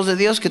siervos de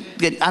Dios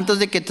que antes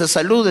de que te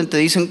saluden te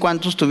dicen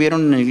cuántos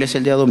tuvieron en la iglesia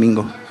el día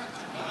domingo.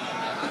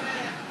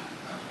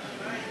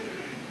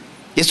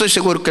 Y estoy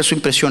seguro que eso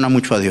impresiona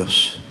mucho a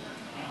Dios.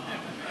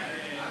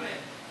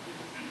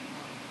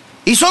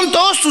 Y son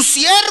todos tus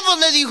siervos,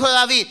 le dijo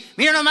David.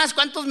 Mira nomás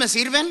cuántos me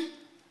sirven.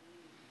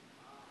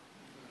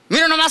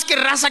 Mira nomás qué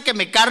raza que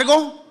me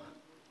cargo.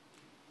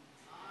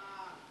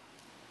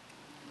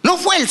 No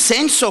fue el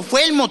censo,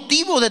 fue el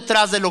motivo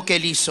detrás de lo que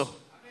él hizo.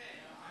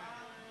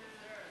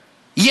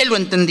 Y él lo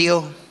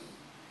entendió.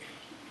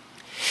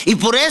 Y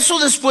por eso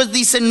después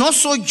dice: ¿no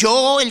soy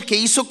yo el que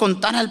hizo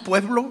contar al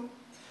pueblo?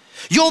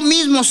 Yo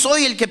mismo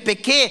soy el que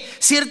pequé.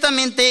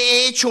 Ciertamente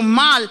he hecho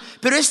mal,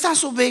 pero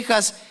estas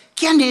ovejas,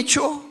 ¿qué han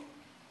hecho?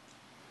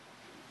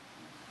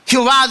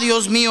 Jehová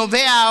Dios mío,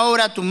 venga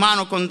ahora tu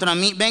mano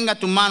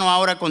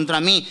ahora contra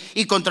mí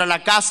y contra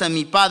la casa de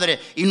mi padre,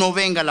 y no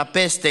venga la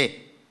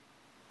peste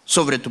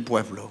sobre tu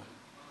pueblo.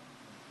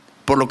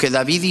 Por lo que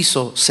David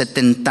hizo,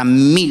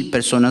 70,000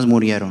 personas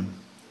murieron.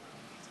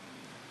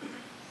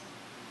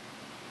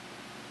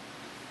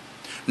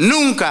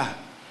 Nunca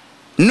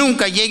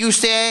llegue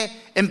usted.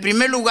 En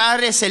primer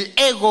lugar es el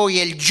ego y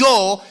el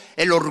yo,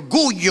 el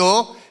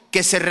orgullo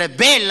que se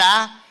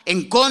revela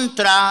en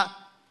contra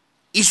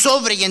y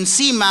sobre y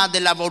encima de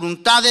la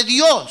voluntad de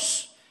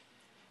Dios.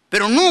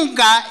 Pero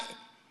nunca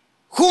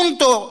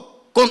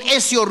junto con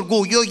ese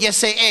orgullo y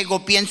ese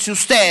ego piense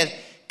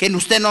usted que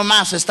usted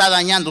nomás está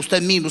dañando a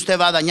usted mismo. Usted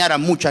va a dañar a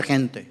mucha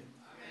gente.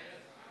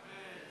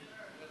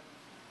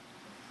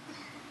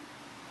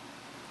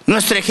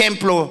 Nuestro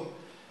ejemplo,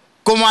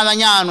 ¿cómo ha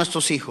dañado a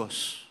nuestros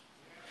hijos?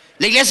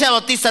 La iglesia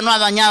bautista no ha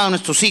dañado a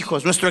nuestros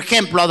hijos. Nuestro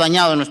ejemplo ha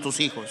dañado a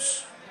nuestros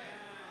hijos.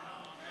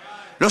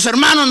 Los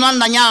hermanos no han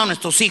dañado a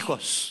nuestros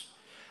hijos.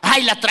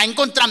 Ay, la traen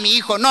contra mi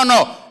hijo. No.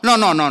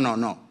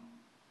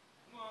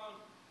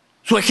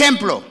 Su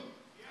ejemplo,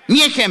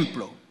 mi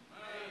ejemplo.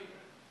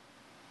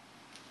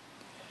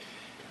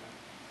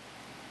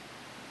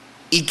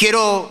 Y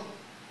quiero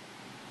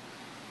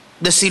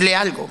decirle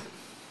algo.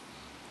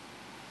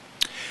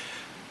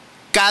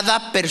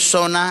 Cada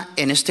persona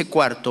en este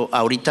cuarto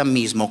ahorita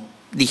mismo,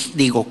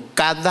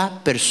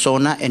 cada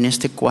persona en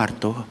este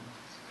cuarto,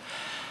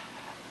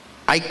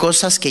 hay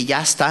cosas que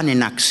ya están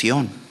en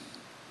acción,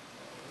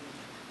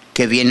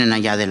 que vienen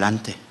allá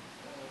adelante.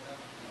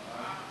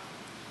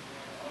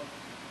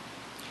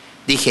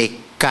 Dije,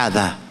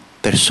 cada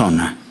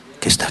persona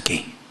que está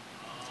aquí.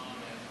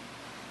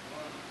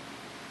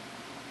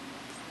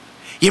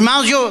 Y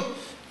hermanos,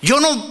 yo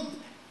no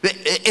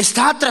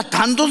estaba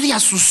tratando de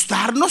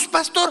asustarnos,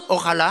 pastor.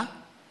 Ojalá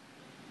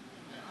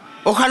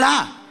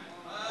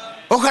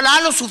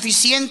lo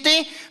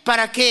suficiente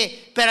para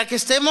que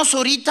estemos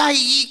ahorita.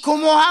 ¿Y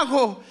cómo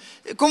hago?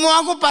 ¿Cómo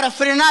hago para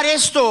frenar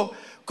esto?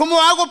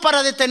 ¿Cómo hago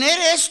para detener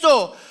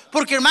esto?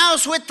 Porque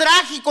hermanos, fue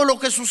trágico lo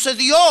que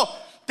sucedió,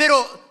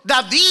 pero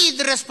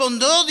David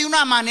respondió de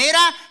una manera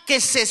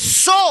que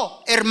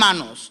cesó,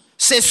 hermanos,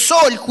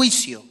 cesó el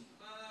juicio.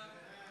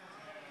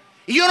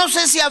 Y yo no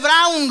sé si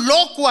habrá un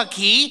loco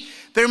aquí,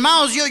 pero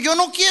hermanos, yo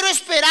no quiero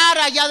esperar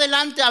allá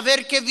adelante a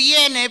ver qué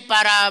viene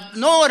para...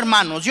 No,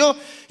 hermanos, yo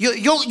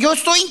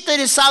estoy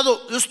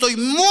interesado, yo estoy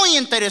muy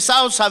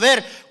interesado en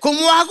saber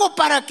cómo hago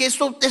para que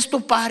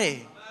esto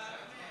pare.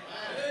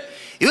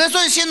 Y yo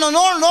estoy diciendo,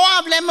 no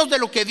hablemos de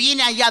lo que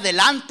viene allá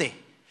adelante.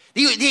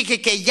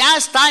 Dije que ya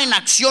está en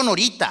acción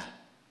ahorita,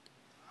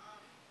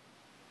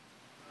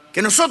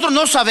 que nosotros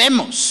no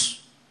sabemos.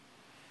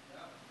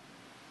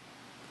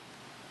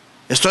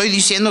 Estoy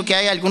diciendo que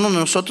hay algunos de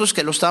nosotros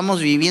que lo estamos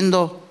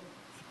viviendo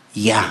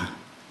ya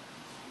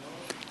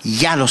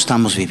lo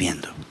estamos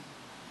viviendo.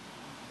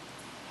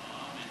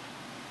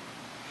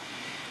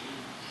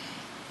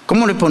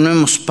 ¿Cómo le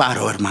ponemos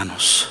paro,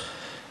 hermanos?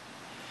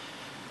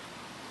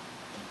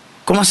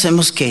 ¿Cómo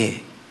hacemos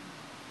que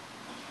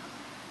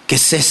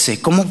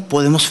cese? ¿Cómo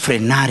podemos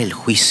frenar el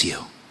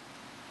juicio?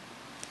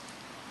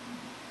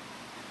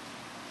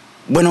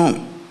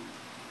 Bueno,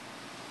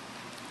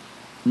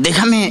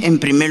 déjame en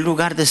primer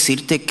lugar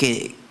decirte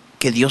que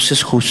Dios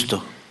es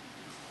justo.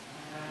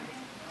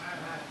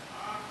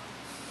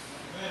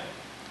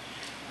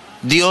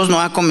 Dios no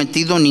ha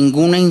cometido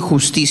ninguna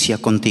injusticia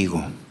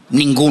contigo.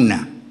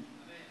 Ninguna.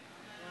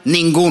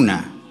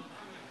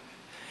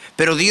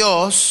 Pero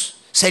Dios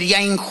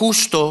sería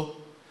injusto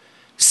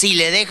si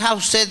le deja a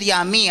usted y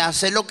a mí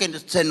hacer lo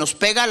que se nos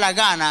pega la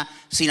gana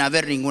sin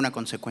haber ninguna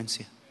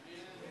consecuencia.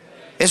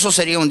 Eso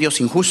sería un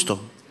Dios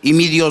injusto. Y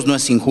mi Dios no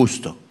es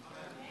injusto.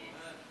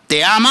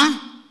 Te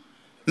ama,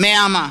 me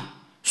ama.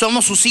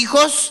 Somos sus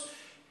hijos,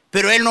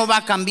 pero Él no va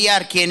a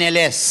cambiar quién Él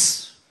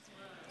es.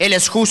 Él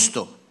es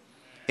justo,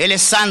 Él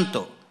es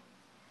santo.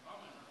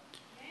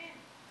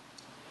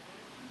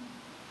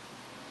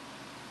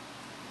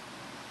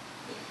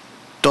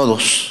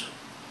 Todos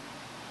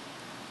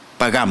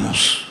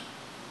pagamos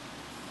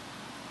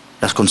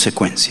las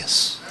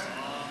consecuencias.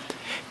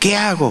 ¿Qué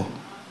hago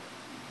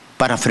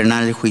para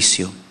frenar el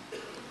juicio?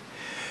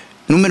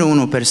 Número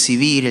 1,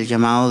 percibir el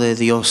llamado de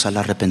Dios al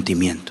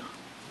arrepentimiento.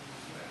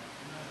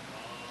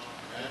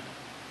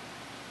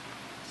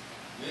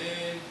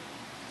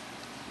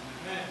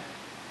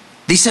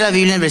 Dice la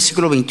Biblia en el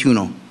versículo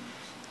 21,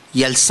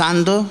 y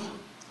alzando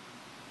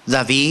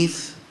David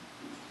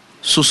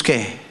sus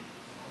qué.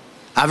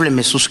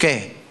 Hábleme, sus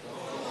qué.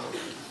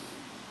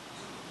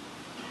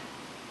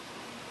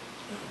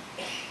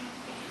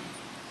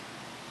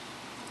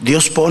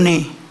 Dios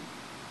pone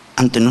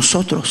ante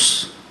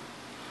nosotros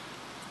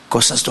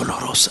cosas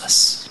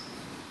dolorosas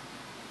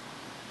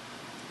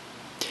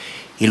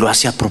y lo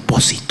hace a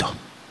propósito.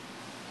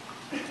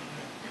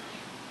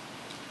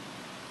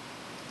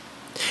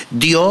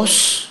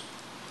 Dios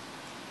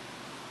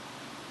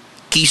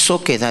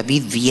quiso que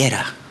David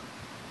viera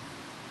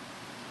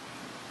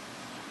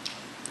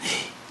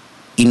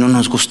y no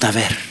nos gusta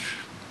ver.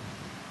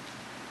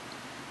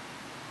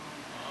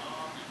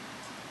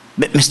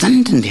 ¿Me están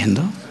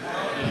entendiendo?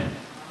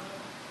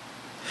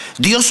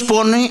 Dios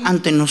pone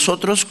ante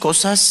nosotros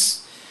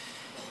cosas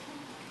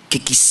que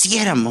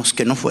quisiéramos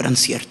que no fueran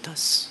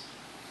ciertas,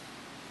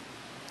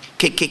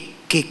 que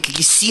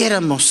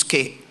quisiéramos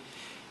que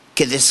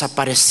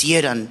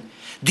desaparecieran.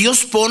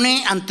 Dios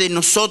pone ante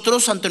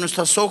nosotros, ante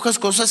nuestras hojas,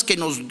 cosas que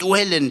nos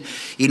duelen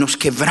y nos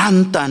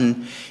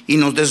quebrantan y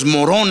nos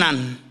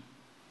desmoronan.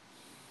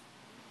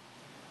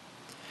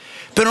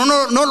 Pero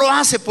no lo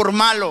hace por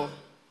malo.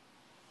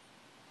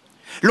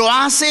 Lo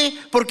hace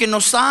porque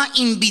nos está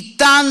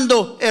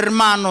invitando,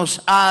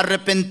 hermanos, a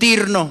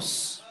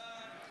arrepentirnos.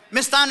 ¿Me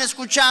están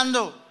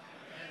escuchando?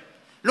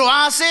 Lo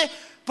hace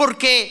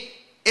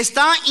porque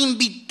está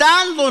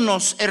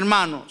invitándonos,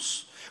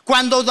 hermanos.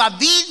 Cuando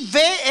David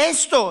ve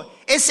esto,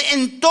 es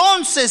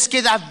entonces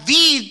que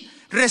David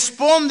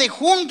responde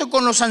junto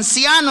con los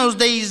ancianos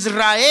de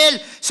Israel,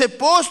 se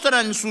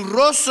postran en sus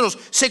rostros,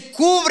 se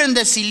cubren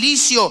de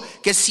cilicio,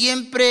 que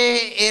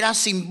siempre era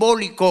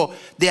simbólico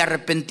de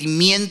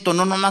arrepentimiento,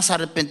 no nomás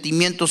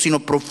arrepentimiento, sino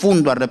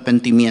profundo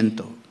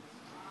arrepentimiento.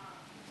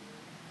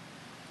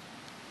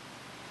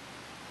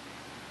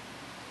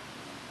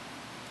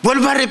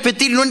 Vuelvo a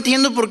repetir, no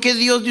entiendo por qué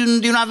Dios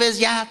de una vez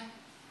ya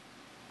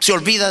se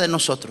olvida de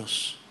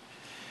nosotros.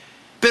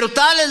 Pero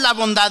tal es la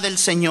bondad del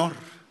Señor.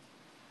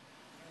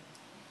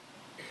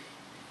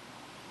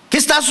 ¿Qué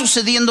está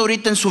sucediendo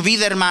ahorita en su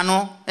vida,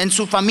 hermano? En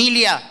su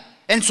familia,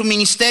 en su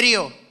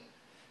ministerio.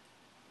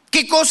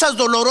 ¿Qué cosas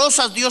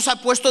dolorosas Dios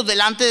ha puesto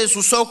delante de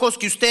sus ojos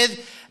que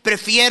usted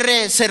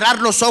prefiere cerrar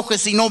los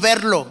ojos y no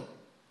verlo?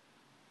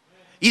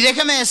 Y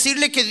déjeme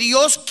decirle que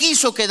Dios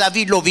quiso que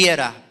David lo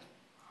viera.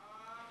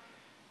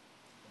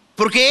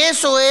 Porque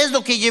eso es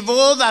lo que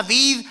llevó a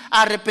David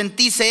a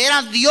arrepentirse.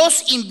 Era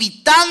Dios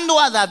invitando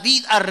a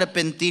David a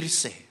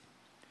arrepentirse.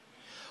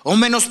 O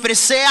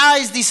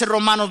menospreciáis, dice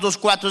Romanos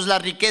 2:4,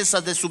 las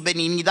riquezas de su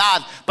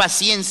benignidad,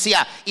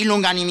 paciencia y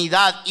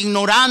longanimidad,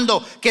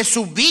 ignorando que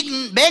su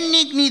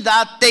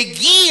benignidad te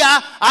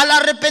guía al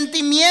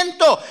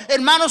arrepentimiento.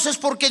 Hermanos, es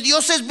porque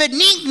Dios es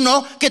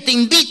benigno que te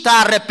invita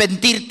a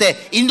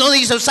arrepentirte. Y no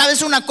dice,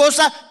 ¿sabes una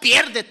cosa?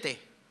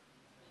 Piérdete.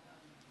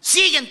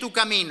 Sigue en tu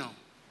camino.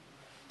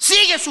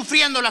 Sigue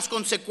sufriendo las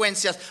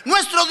consecuencias.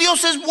 Nuestro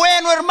Dios es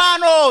bueno,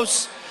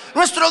 hermanos.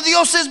 Nuestro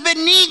Dios es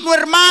benigno,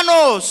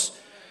 hermanos.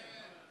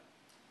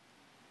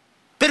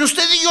 Pero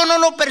usted y yo no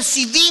lo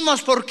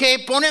percibimos porque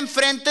pone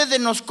enfrente de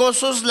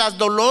nosotros las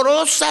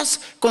dolorosas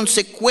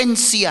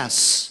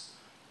consecuencias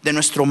de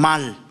nuestro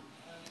mal.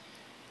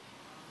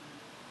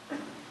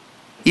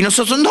 Y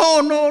nosotros,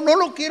 no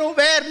lo quiero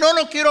ver, no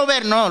lo quiero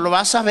ver. No, lo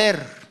vas a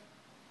ver.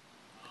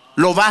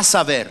 Lo vas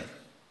a ver.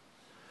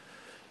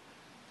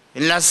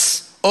 En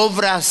las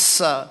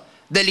obras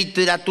de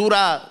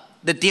literatura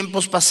de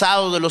tiempos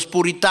pasados de los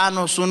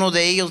puritanos, uno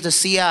de ellos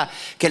decía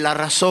que la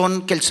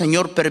razón que el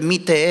Señor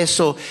permite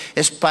eso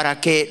es para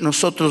que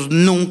nosotros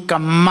nunca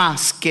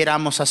más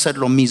queramos hacer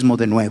lo mismo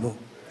de nuevo.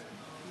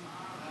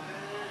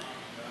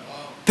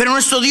 Pero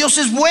nuestro Dios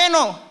es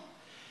bueno.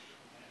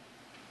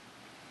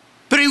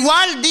 Pero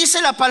igual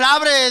dice la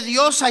palabra de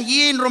Dios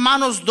allí en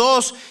Romanos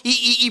 2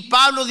 y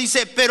Pablo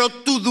dice, pero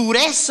tu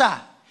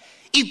dureza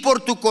y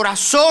por tu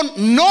corazón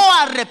no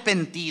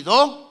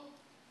arrepentido.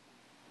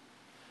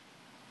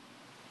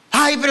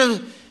 Ay, pero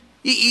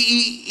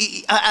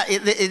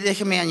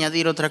déjeme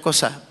añadir otra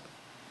cosa.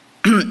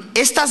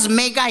 Estas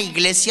mega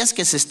iglesias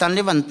que se están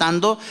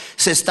levantando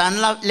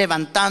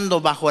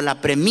bajo la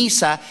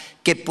premisa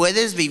que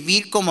puedes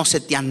vivir como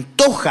se te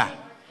antoja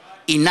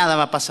y nada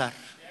va a pasar.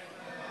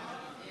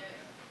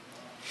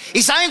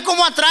 ¿Y saben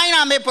cómo atraen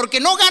a mí? Porque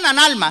no ganan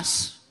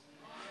almas.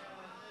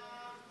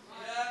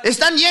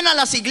 Están llenas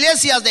las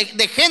iglesias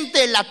de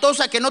gente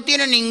latosa que no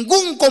tiene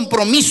ningún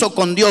compromiso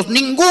con Dios,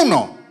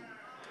 ninguno.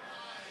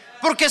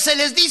 Porque se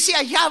les dice,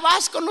 allá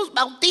vas con los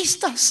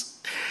bautistas.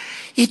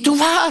 Y tú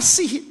vas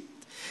y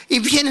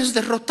vienes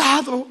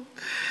derrotado,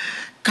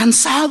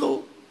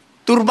 cansado,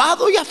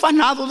 turbado y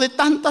afanado de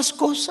tantas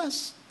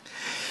cosas.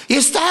 Y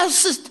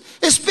estás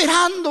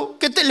esperando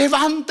que te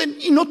levanten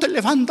y no te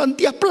levantan,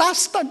 te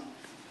aplastan.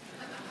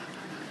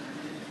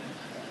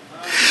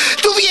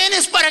 Tú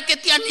vienes para que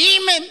te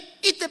animen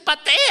y te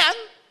patean.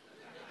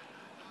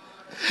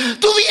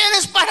 Tú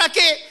vienes para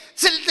que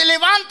se te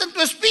levanten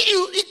tu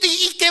espíritu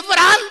y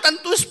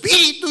quebrantan tu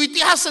espíritu y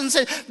te hacen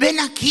ven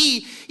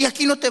aquí, y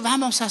aquí no te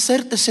vamos a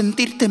hacerte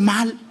sentirte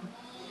mal.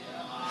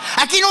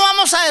 Aquí no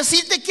vamos a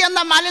decirte que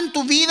anda mal en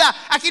tu vida.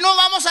 Aquí no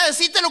vamos a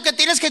decirte lo que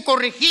tienes que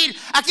corregir.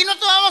 Aquí no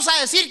te vamos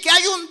a decir que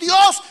hay un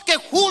Dios que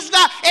juzga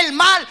el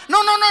mal. No.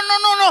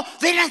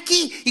 Ven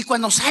aquí, y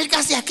cuando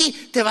salgas de aquí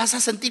te vas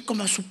a sentir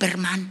como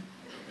Superman.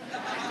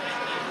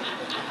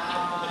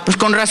 Pues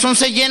con razón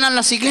se llenan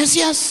las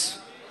iglesias.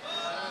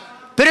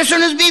 Pero eso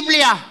no es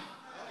Biblia.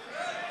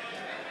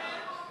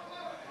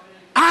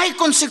 Hay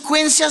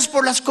consecuencias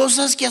por las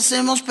cosas que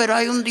hacemos, pero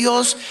hay un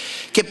Dios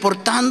que,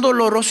 por tan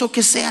doloroso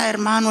que sea,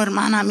 hermano,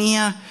 hermana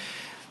mía,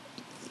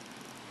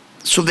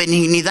 su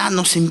benignidad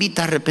nos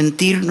invita a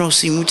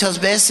arrepentirnos. Y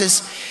muchas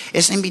veces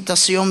esa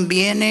invitación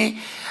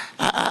viene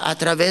a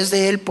través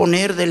de Él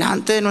poner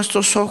delante de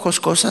nuestros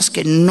ojos cosas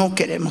que no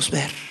queremos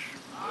ver.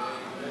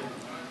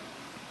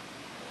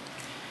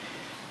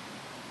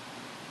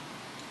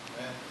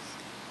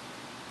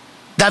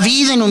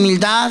 David, en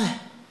humildad,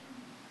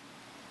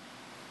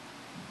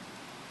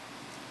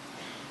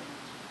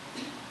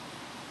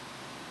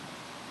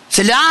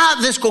 se le ha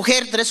de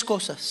escoger tres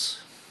cosas.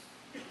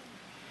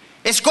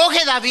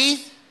 Escoge David,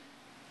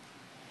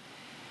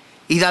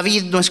 y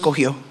David no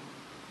escogió.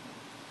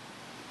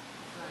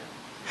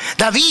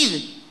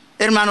 David,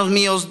 hermanos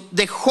míos,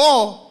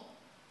 dejó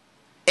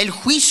el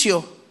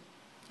juicio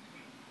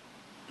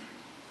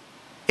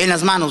en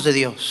las manos de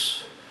Dios.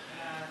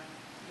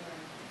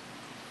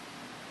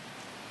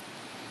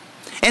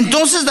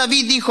 Entonces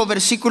David dijo,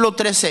 versículo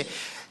 13,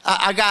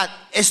 a Gad: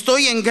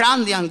 estoy en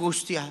grande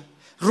angustia.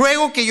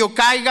 Ruego que yo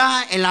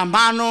caiga en la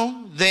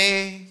mano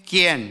de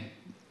 ¿quién?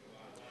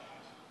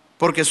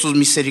 Porque sus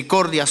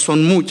misericordias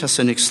son muchas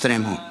en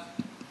extremo.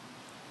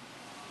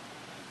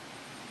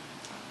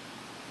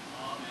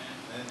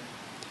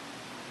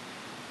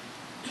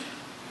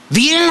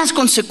 Vienen las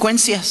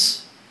consecuencias.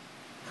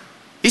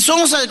 Y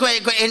somos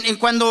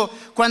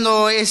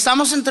cuando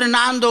estamos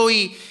entrenando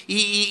y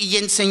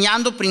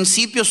enseñando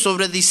principios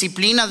sobre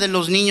disciplina de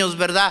los niños,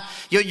 ¿verdad?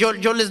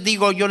 Yo les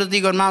digo,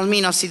 hermanos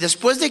míos, si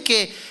después de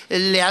que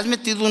le has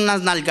metido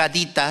unas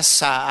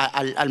nalgaditas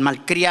al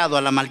malcriado,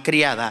 a la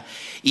malcriada,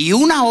 y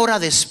 1 hora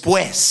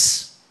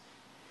después,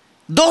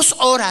 2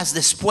 horas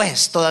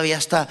después, todavía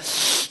está,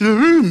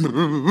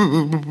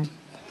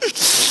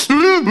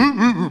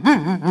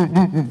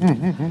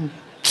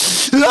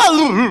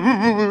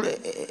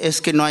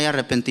 es que no hay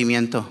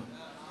arrepentimiento.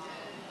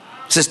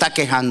 Se está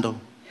quejando.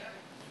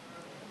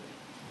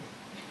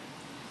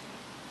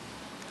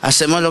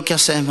 Hacemos lo que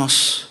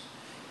hacemos,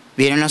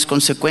 vienen las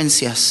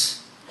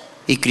consecuencias,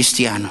 y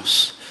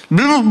cristianos.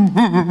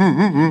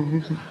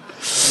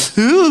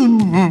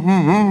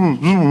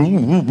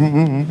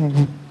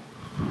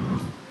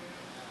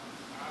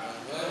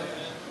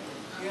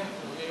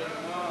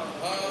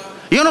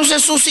 Yo no sé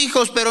sus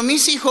hijos, pero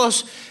mis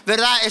hijos,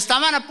 ¿verdad?,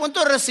 estaban a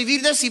punto de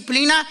recibir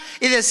disciplina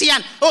y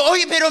decían: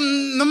 oye, pero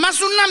nomás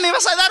una me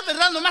vas a dar,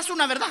 ¿verdad? Nomás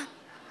una, ¿verdad?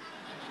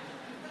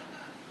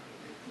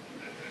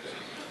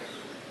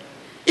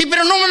 Y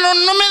pero no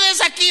me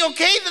des aquí, ¿ok?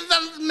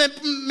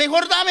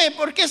 Mejor dame,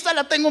 porque esta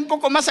la tengo un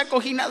poco más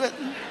acoginada.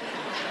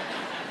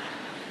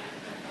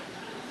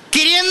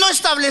 Queriendo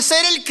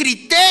establecer el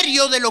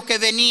criterio de lo que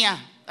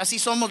venía. Así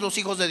somos los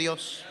hijos de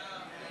Dios.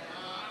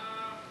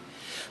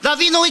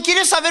 David, ¿no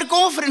quieres saber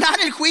cómo frenar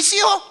el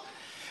juicio?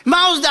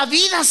 Hermanos,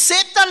 David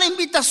acepta la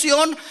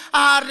invitación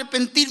a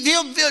arrepentir.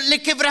 Dios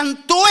le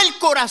quebrantó el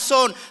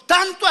corazón,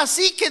 tanto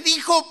así que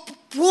dijo: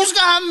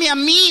 júzgame a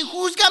mí,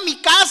 juzga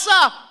mi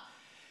casa,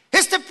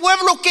 este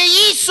pueblo que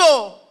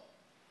hizo.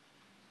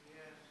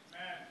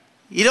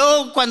 Y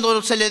luego,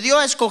 cuando se le dio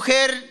a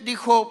escoger,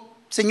 dijo: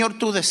 Señor,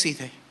 tú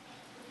decide,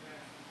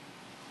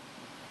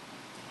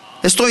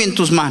 estoy en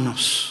tus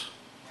manos,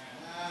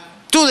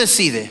 tú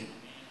decide.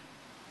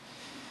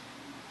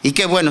 Y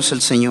qué bueno es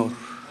el Señor.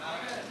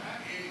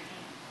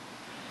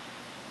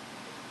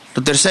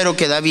 Lo tercero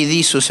que David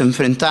hizo es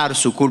enfrentar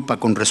su culpa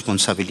con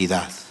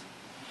responsabilidad.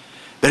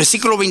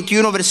 Versículo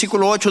 21,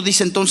 versículo 8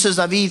 dice: entonces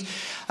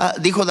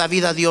dijo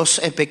David a Dios: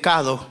 he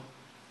pecado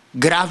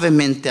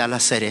gravemente al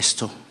hacer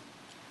esto.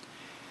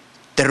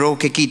 Te ruego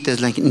que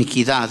quites la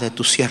iniquidad de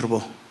tu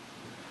siervo,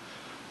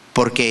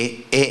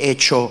 porque he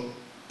hecho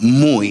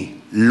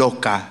muy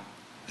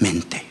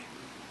locamente.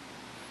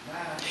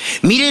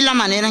 Mire la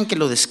manera en que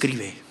lo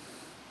describe.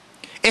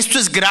 Esto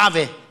es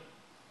grave,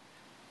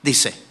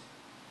 dice.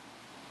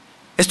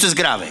 Esto es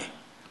grave.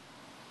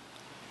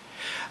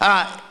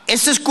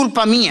 Esto es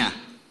culpa mía.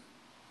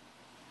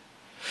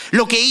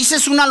 Lo que hice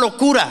es una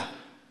locura.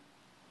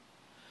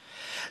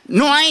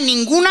 No hay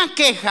ninguna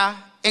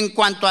queja en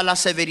cuanto a la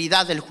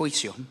severidad del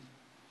juicio.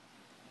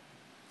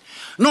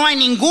 No hay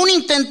ningún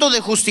intento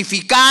de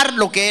justificar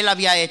lo que él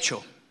había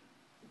hecho.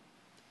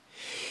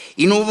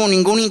 y no hubo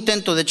ningún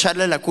intento de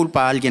echarle la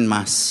culpa a alguien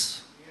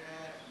más.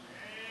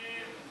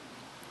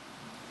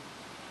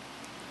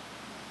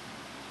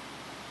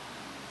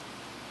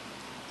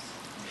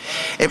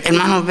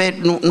 Hermano,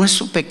 no es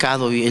su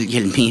pecado y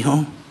el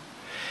mío.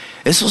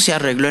 Eso se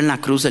arregló en la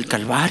cruz del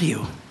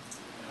Calvario.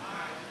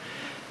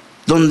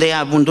 Donde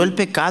abundó el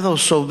pecado,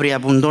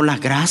 sobreabundó la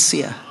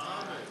gracia.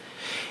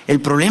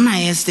 El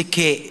problema es de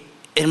que,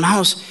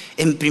 hermanos,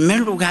 en primer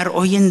lugar,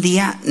 hoy en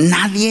día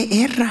nadie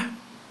erra.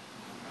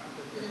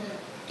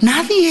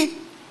 Nadie.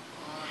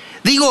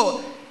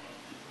 Digo,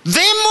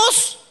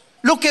 vemos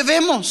lo que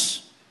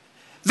vemos.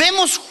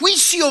 Vemos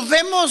juicio,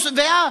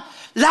 vea,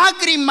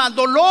 lágrima,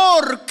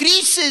 dolor,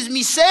 crisis,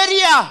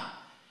 miseria.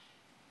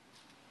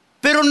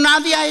 Pero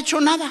nadie ha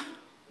hecho nada.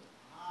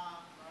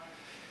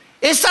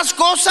 Estas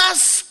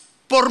cosas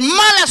por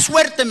mala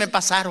suerte me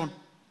pasaron.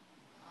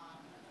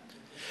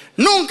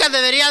 Nunca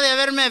debería de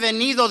haberme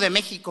venido de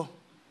México.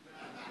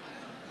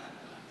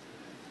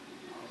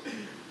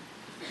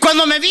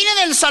 Cuando me vine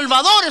de El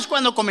Salvador es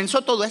cuando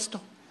comenzó todo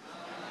esto.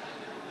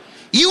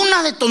 Y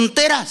una de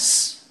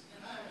tonteras.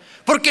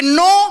 Porque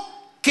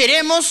no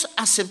queremos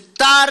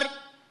aceptar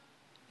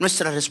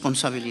nuestra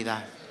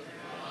responsabilidad.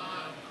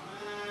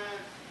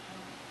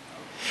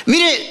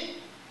 Mire,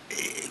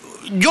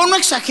 yo no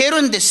exagero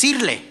en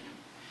decirle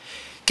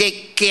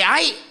que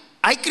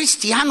hay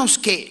cristianos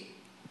que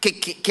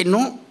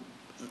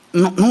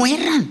no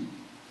erran.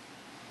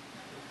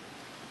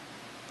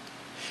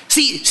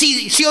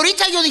 Si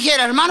ahorita yo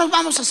dijera, hermanos,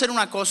 vamos a hacer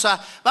una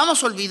cosa,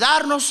 vamos a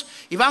olvidarnos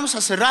y vamos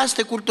a cerrar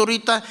este culto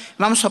ahorita,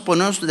 vamos a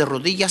ponernos de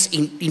rodillas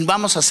y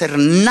vamos a hacer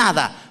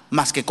nada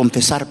más que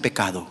confesar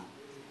pecado.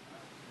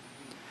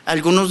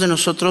 Algunos de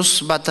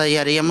nosotros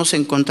batallaríamos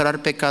en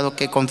encontrar pecado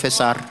que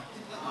confesar.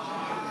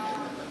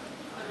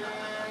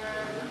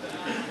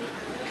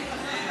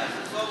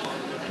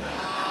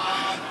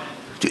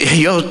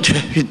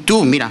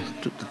 Tú, mira,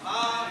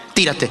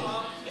 tírate.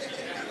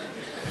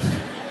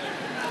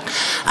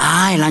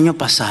 El año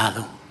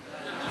pasado.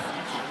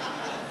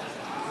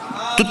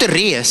 Tú te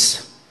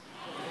ríes.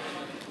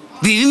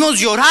 Vivimos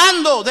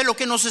llorando de lo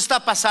que nos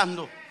está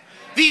pasando.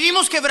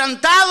 Vivimos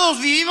quebrantados,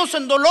 vivimos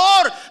en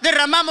dolor,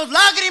 derramamos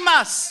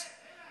lágrimas,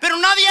 pero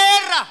nadie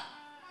erra.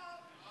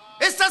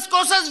 Estas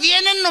cosas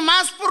vienen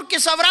nomás porque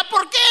sabrá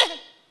por qué.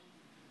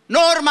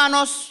 No,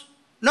 hermanos,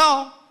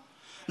 no.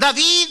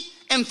 David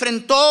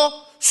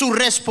enfrentó su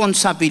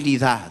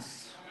responsabilidad.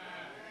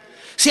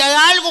 Si hay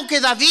algo que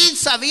David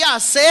sabía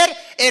hacer,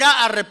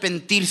 era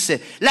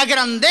arrepentirse. La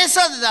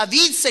grandeza de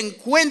David se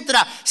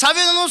encuentra.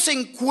 ¿Sabe dónde se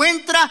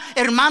encuentra,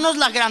 hermanos,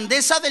 la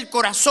grandeza del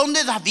corazón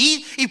de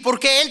David? Y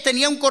porque él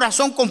tenía un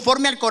corazón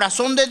conforme al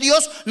corazón de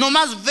Dios.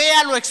 Nomás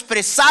véalo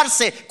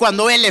expresarse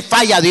cuando él le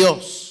falla a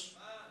Dios.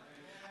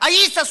 Ahí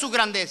está su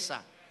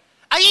grandeza.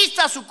 Ahí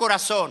está su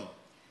corazón.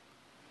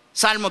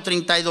 Salmo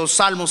 32,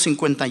 Salmo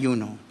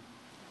 51.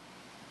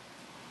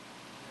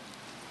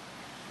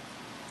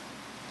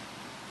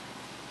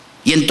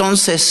 Y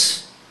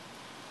entonces,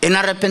 en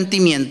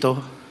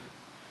arrepentimiento,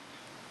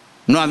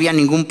 no había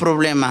ningún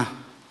problema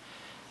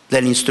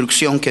de la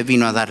instrucción que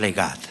vino a darle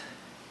Gad.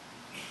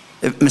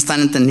 ¿Me están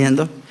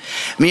entendiendo?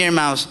 Miren,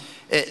 hermanos,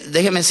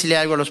 déjenme decirle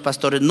algo a los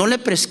pastores. No le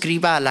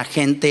prescriba a la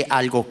gente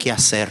algo que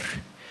hacer,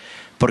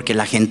 porque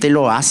la gente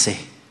lo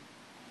hace.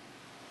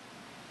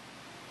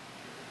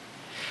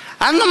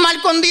 Ando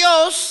mal con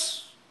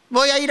Dios,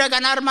 voy a ir a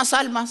ganar más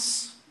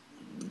almas.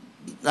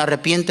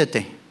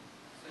 Arrepiéntete.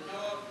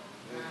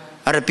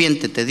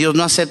 Arrepiéntete, Dios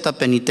no acepta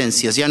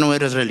penitencias, ya no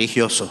eres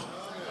religioso.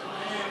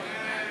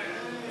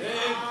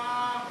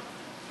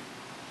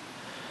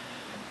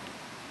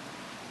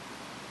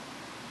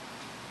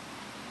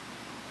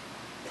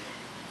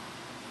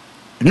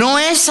 No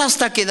es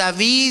hasta que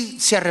David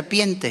se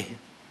arrepiente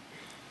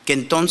que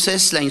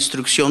entonces la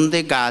instrucción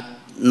de Gad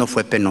no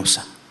fue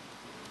penosa.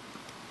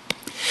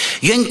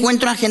 Yo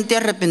encuentro a gente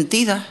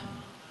arrepentida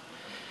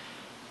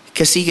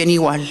que siguen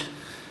igual.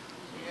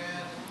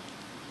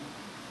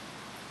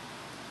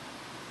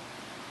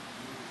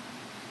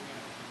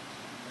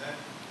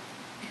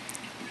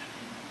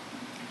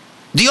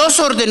 Dios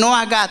ordenó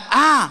a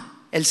Gad,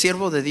 el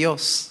siervo de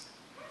Dios.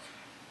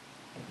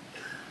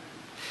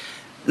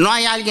 No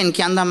hay alguien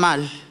que anda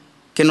mal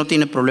que no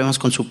tiene problemas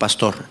con su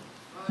pastor.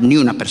 Ni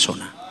una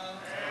persona.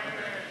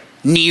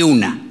 Ni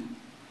una.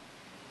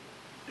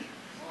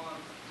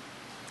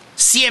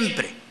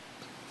 Siempre.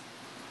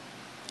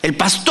 El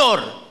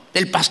pastor.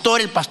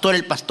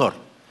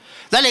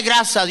 Dale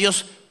gracias a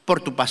Dios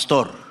por tu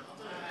pastor.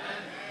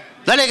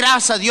 Dale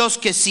gracias a Dios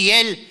que si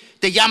Él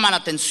te llama la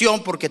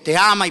atención porque te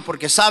ama y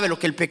porque sabe lo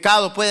que el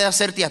pecado puede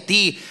hacerte a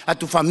ti, a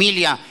tu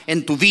familia,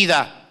 en tu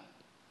vida.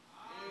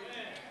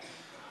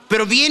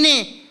 Pero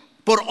viene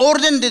por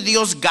orden de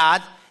Dios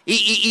Gad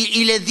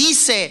y le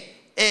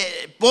dice,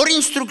 por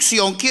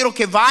instrucción, quiero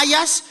que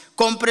vayas,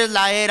 compres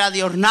la era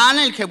de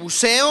Ornana, el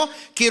jebuseo,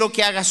 quiero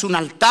que hagas un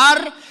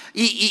altar.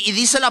 Y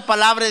dice la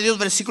palabra de Dios,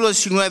 versículo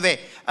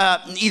 19,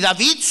 y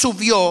David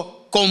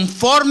subió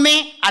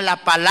conforme a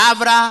la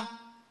palabra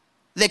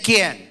de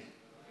 ¿quién?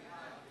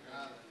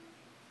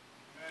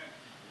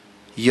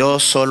 Yo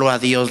solo a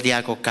Dios le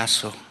hago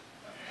caso.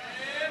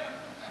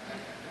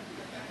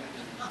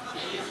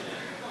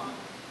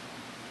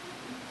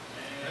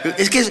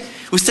 Es que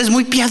usted es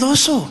muy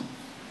piadoso.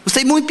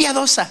 Usted es muy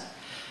piadosa.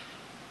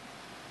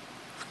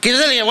 ¿Qué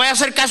le voy a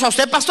hacer caso a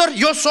usted, pastor?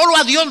 Yo solo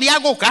a Dios le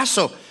hago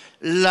caso.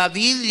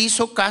 David le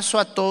hizo caso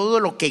a todo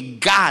lo que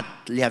Gad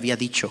le había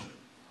dicho.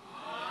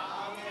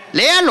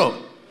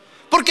 Léalo.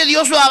 Porque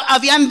Dios lo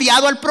había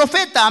enviado al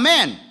profeta.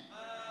 Amén.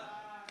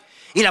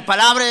 Y la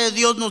palabra de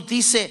Dios nos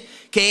dice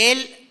que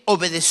él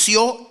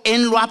obedeció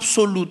en lo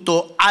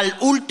absoluto al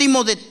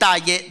último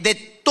detalle de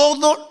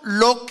todo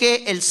lo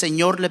que el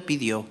Señor le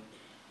pidió.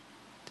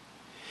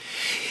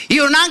 Y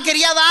Onán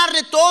quería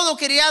darle todo,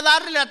 quería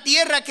darle la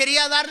tierra,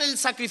 quería darle el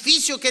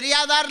sacrificio,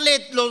 quería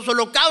darle los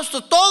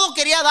holocaustos, todo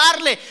quería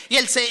darle.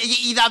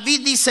 Y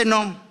David dice: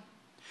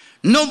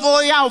 no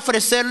voy a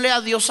ofrecerle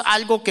a Dios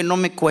algo que no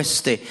me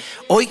cueste.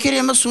 Hoy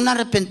queremos un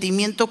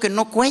arrepentimiento que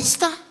no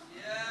cuesta.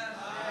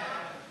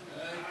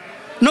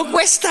 No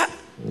cuesta.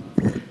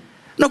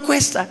 No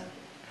cuesta.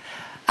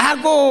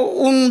 Hago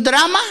un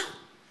drama,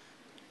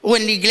 o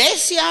en la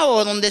iglesia,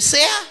 o donde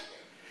sea.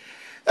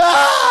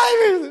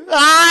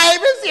 Ay,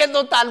 me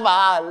siento tan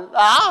mal.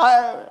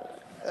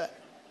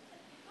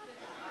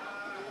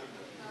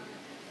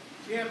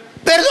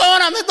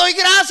 Perdóname, doy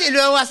gracias. Y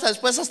luego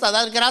después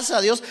dar gracias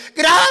a Dios.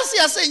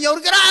 Gracias,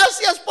 Señor,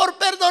 gracias por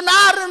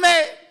perdonarme.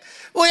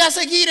 Voy a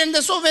seguir en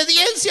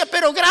desobediencia,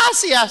 pero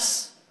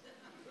gracias.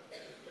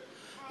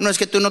 No, es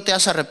que tú no te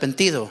has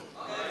arrepentido.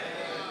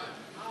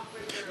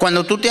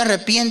 Cuando tú te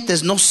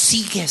arrepientes, no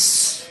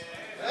sigues.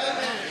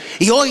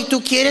 Y hoy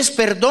tú quieres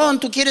perdón,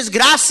 tú quieres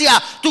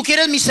gracia, tú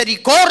quieres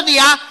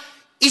misericordia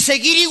y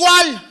seguir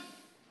igual.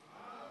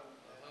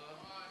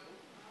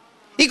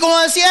 Y como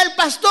decía el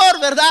pastor,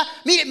 ¿verdad?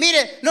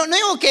 Mire, no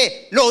digo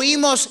que lo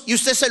oímos y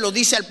usted se lo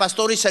dice al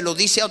pastor y se lo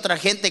dice a otra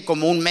gente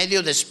como un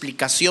medio de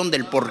explicación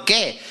del por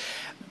qué.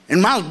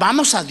 Hermanos,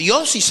 vamos a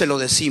Dios y se lo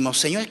decimos: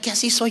 Señor, que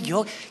así soy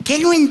yo. ¿Qué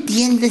no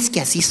entiendes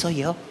que así soy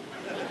yo?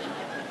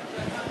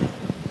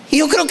 Y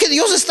yo creo que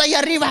Dios está ahí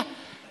arriba.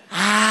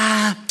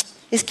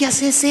 Es que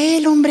así es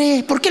él,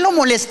 hombre. ¿Por qué lo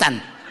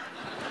molestan?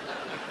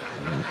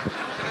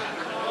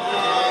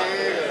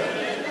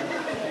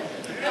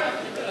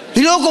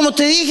 Y luego, como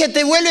te dije,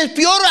 te vuelves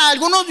peor. A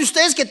algunos de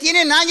ustedes que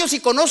tienen años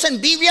y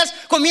conocen Biblias,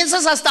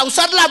 comienzas hasta a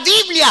usar la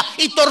Biblia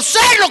y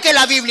torcer lo que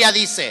la Biblia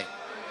dice.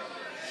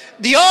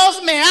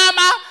 Dios me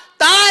ama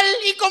tal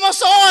y como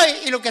soy.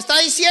 Y lo que está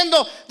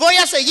diciendo: voy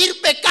a seguir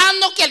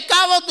pecando, que al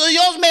cabo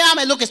Dios me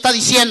ama. Es lo que está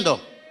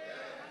diciendo.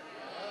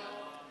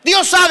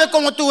 Dios sabe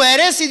cómo tú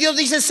eres y Dios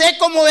dice: sé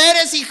cómo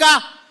eres,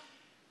 hija.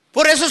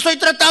 Por eso estoy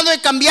tratando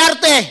de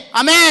cambiarte.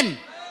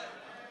 Amén.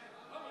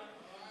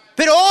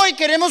 Pero hoy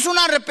queremos un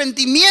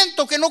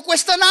arrepentimiento que no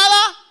cuesta nada.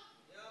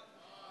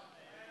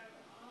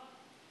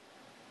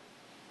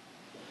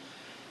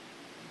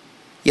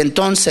 Y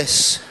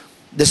entonces,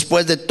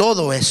 después de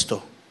todo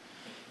esto,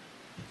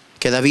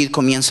 que David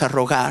comienza a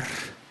rogar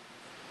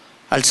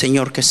al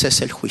Señor que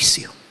cese el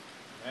juicio.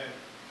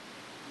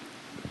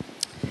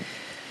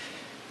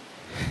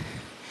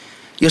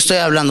 Yo estoy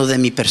hablando de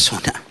mi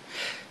persona,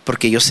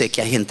 porque yo sé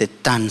que hay gente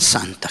tan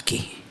santa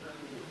aquí.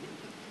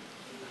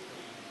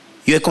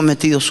 Yo he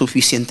cometido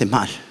suficiente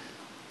mal,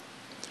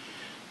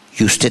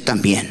 y usted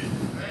también,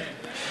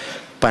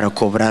 para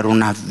cobrar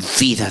una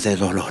vida de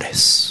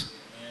dolores.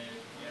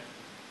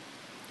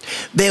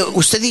 Veo,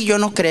 usted y yo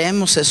no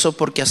creemos eso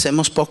porque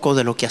hacemos poco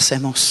de lo que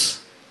hacemos,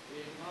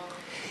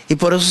 y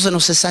por eso se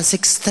nos hace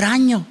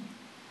extraño.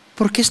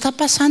 ¿Por qué está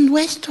pasando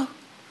esto?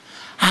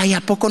 Ay,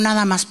 ¿a poco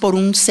nada más por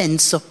un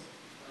censo?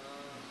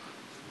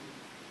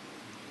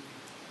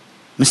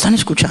 ¿Me están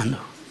escuchando?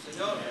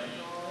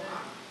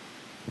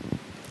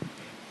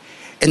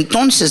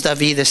 Entonces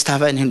David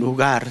estaba en el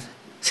lugar: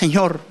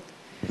 Señor,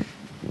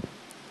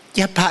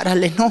 ya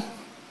párale, no.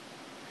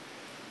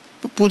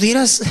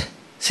 Pudieras,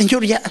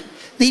 Señor, ya,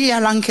 dile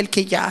al ángel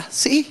que ya,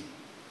 ¿sí?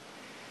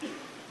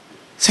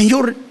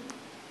 Señor.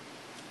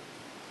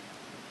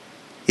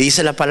 Y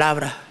dice la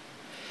palabra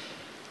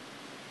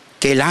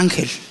que el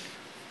ángel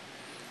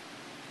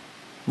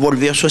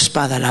volvió su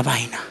espada a la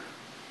vaina.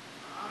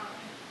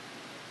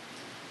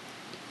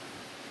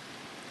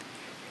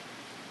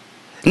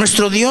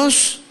 Nuestro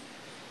Dios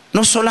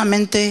no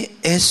solamente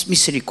es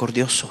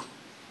misericordioso.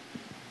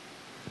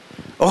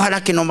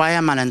 Ojalá que no vaya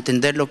a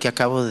malentender lo que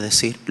acabo de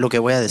decir, lo que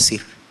voy a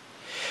decir.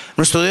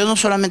 Nuestro Dios no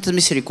solamente es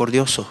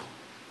misericordioso.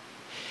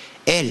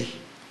 Él,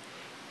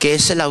 que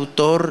es el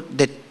autor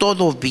de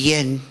todo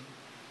bien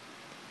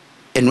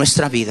en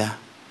nuestra vida,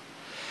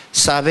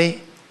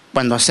 sabe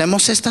cuando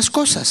hacemos estas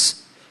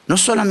cosas, no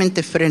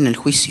solamente frena el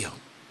juicio,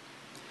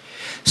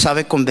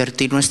 sabe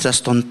convertir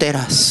nuestras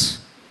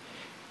tonteras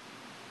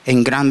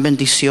en gran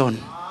bendición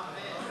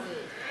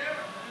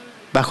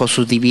bajo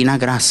su divina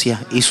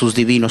gracia y sus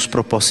divinos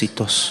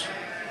propósitos.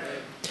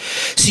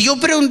 Si yo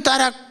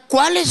preguntara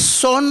cuáles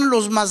son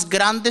los más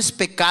grandes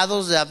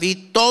pecados de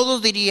David,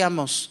 todos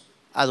diríamos: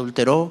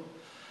 adulteró,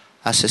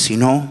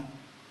 asesinó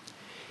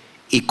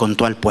y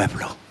contó al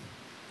pueblo.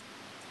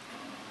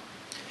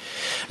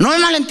 No me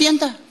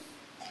malentienda.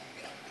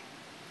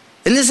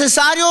 Es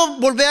necesario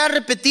volver a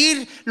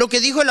repetir lo que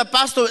dijo el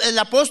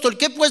apóstol.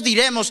 ¿Qué pues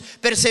diremos?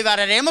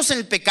 ¿Perseveraremos en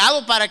el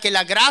pecado para que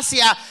la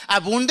gracia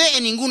abunde?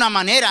 En ninguna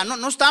manera.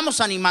 No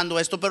estamos animando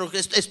esto, pero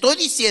estoy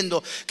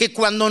diciendo que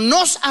cuando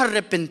nos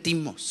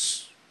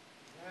arrepentimos,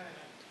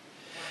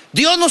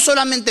 Dios no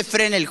solamente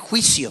frena el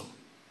juicio,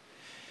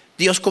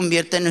 Dios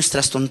convierte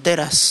nuestras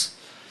tonteras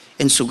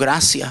en su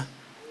gracia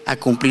a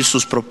cumplir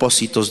sus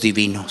propósitos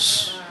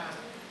divinos.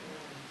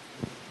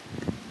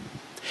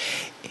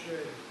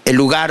 El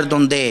lugar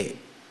donde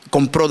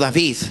compró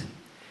David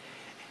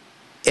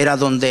era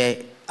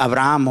donde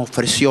Abraham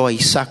ofreció a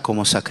Isaac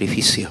como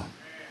sacrificio.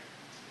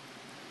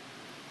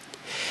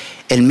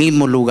 El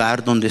mismo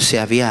lugar donde se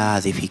había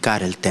de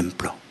edificar el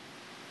templo.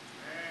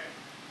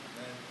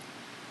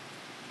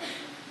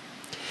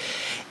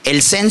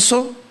 El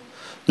censo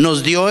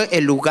nos dio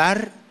el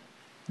lugar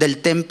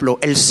del templo,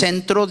 el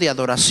centro de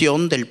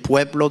adoración del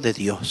pueblo de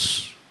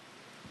Dios.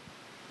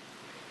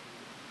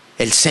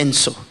 El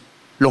censo,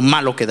 lo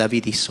malo que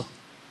David hizo.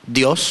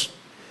 Dios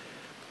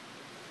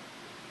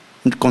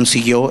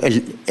consiguió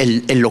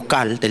el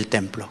local del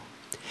templo.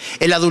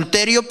 El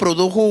adulterio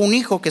produjo un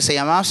hijo que se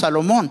llamaba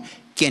Salomón,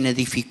 quien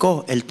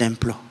edificó el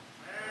templo.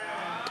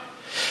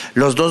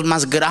 Los dos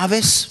más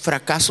graves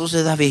fracasos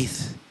de David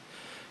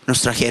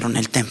nos trajeron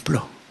el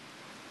templo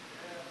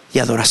y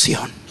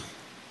adoración.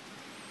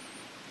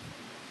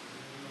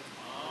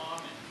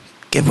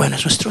 Qué bueno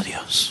es nuestro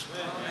Dios.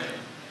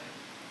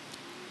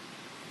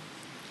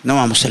 No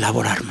vamos a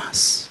elaborar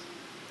más.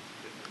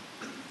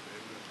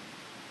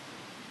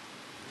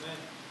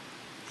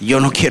 Yo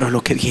no quiero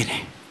lo que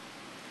viene.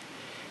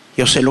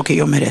 Yo sé lo que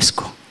yo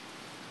merezco.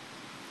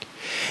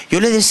 Yo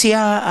le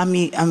decía a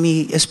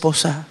mi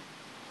esposa: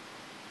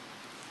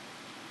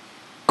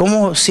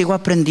 ¿cómo sigo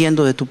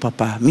aprendiendo de tu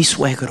papá? Mi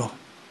suegro,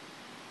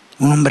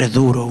 un hombre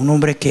duro, un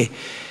hombre que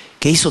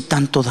hizo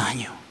tanto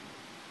daño.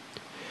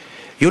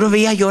 Yo lo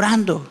veía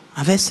llorando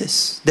a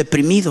veces,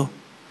 deprimido,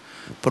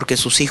 porque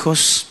sus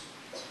hijos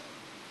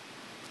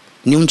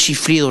ni un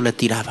chiflido le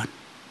tiraban.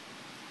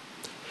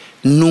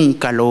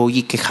 Nunca lo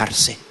oí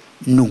quejarse,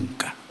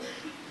 nunca.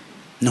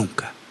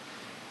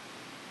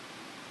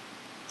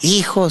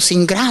 Hijos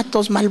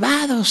ingratos,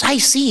 malvados, ay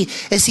sí,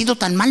 he sido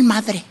tan mal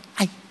madre,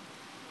 ay.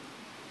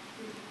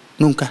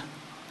 Nunca.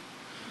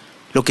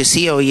 Lo que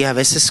sí oía a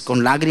veces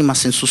con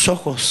lágrimas en sus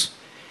ojos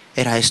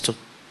era esto: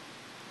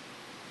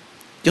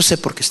 yo sé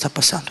por qué está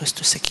pasando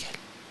esto, Ezequiel.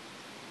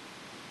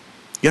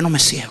 Yo no me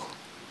ciego.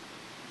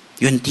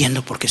 Yo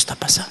entiendo por qué está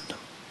pasando.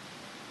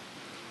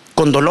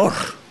 Con dolor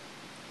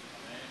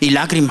y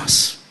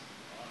lágrimas.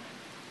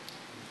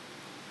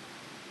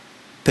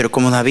 Pero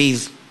como David,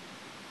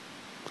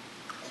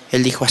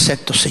 él dijo: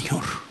 acepto,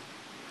 Señor,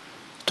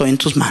 estoy en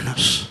tus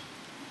manos.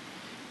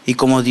 Y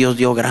como Dios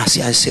dio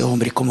gracia a ese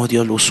hombre, y como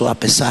Dios lo usó a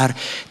pesar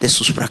de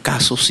sus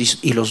fracasos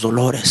y los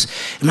dolores.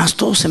 Además,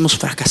 todos hemos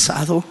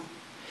fracasado.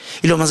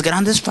 Y los más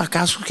grandes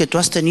fracasos que tú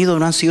has tenido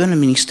no han sido en el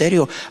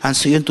ministerio, han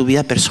sido en tu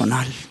vida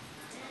personal.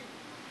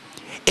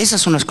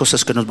 Esas son las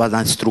cosas que nos van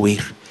a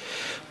destruir.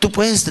 Tú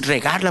puedes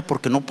regarla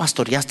porque no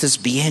pastoreaste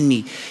bien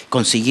y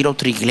conseguir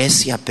otra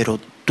iglesia, pero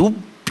tú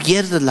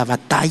pierdes la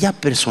batalla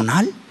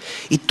personal,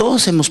 y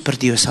todos hemos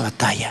perdido esa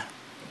batalla.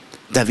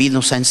 David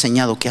nos ha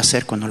enseñado qué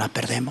hacer cuando la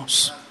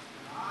perdemos.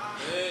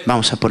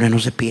 Vamos a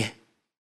ponernos de pie.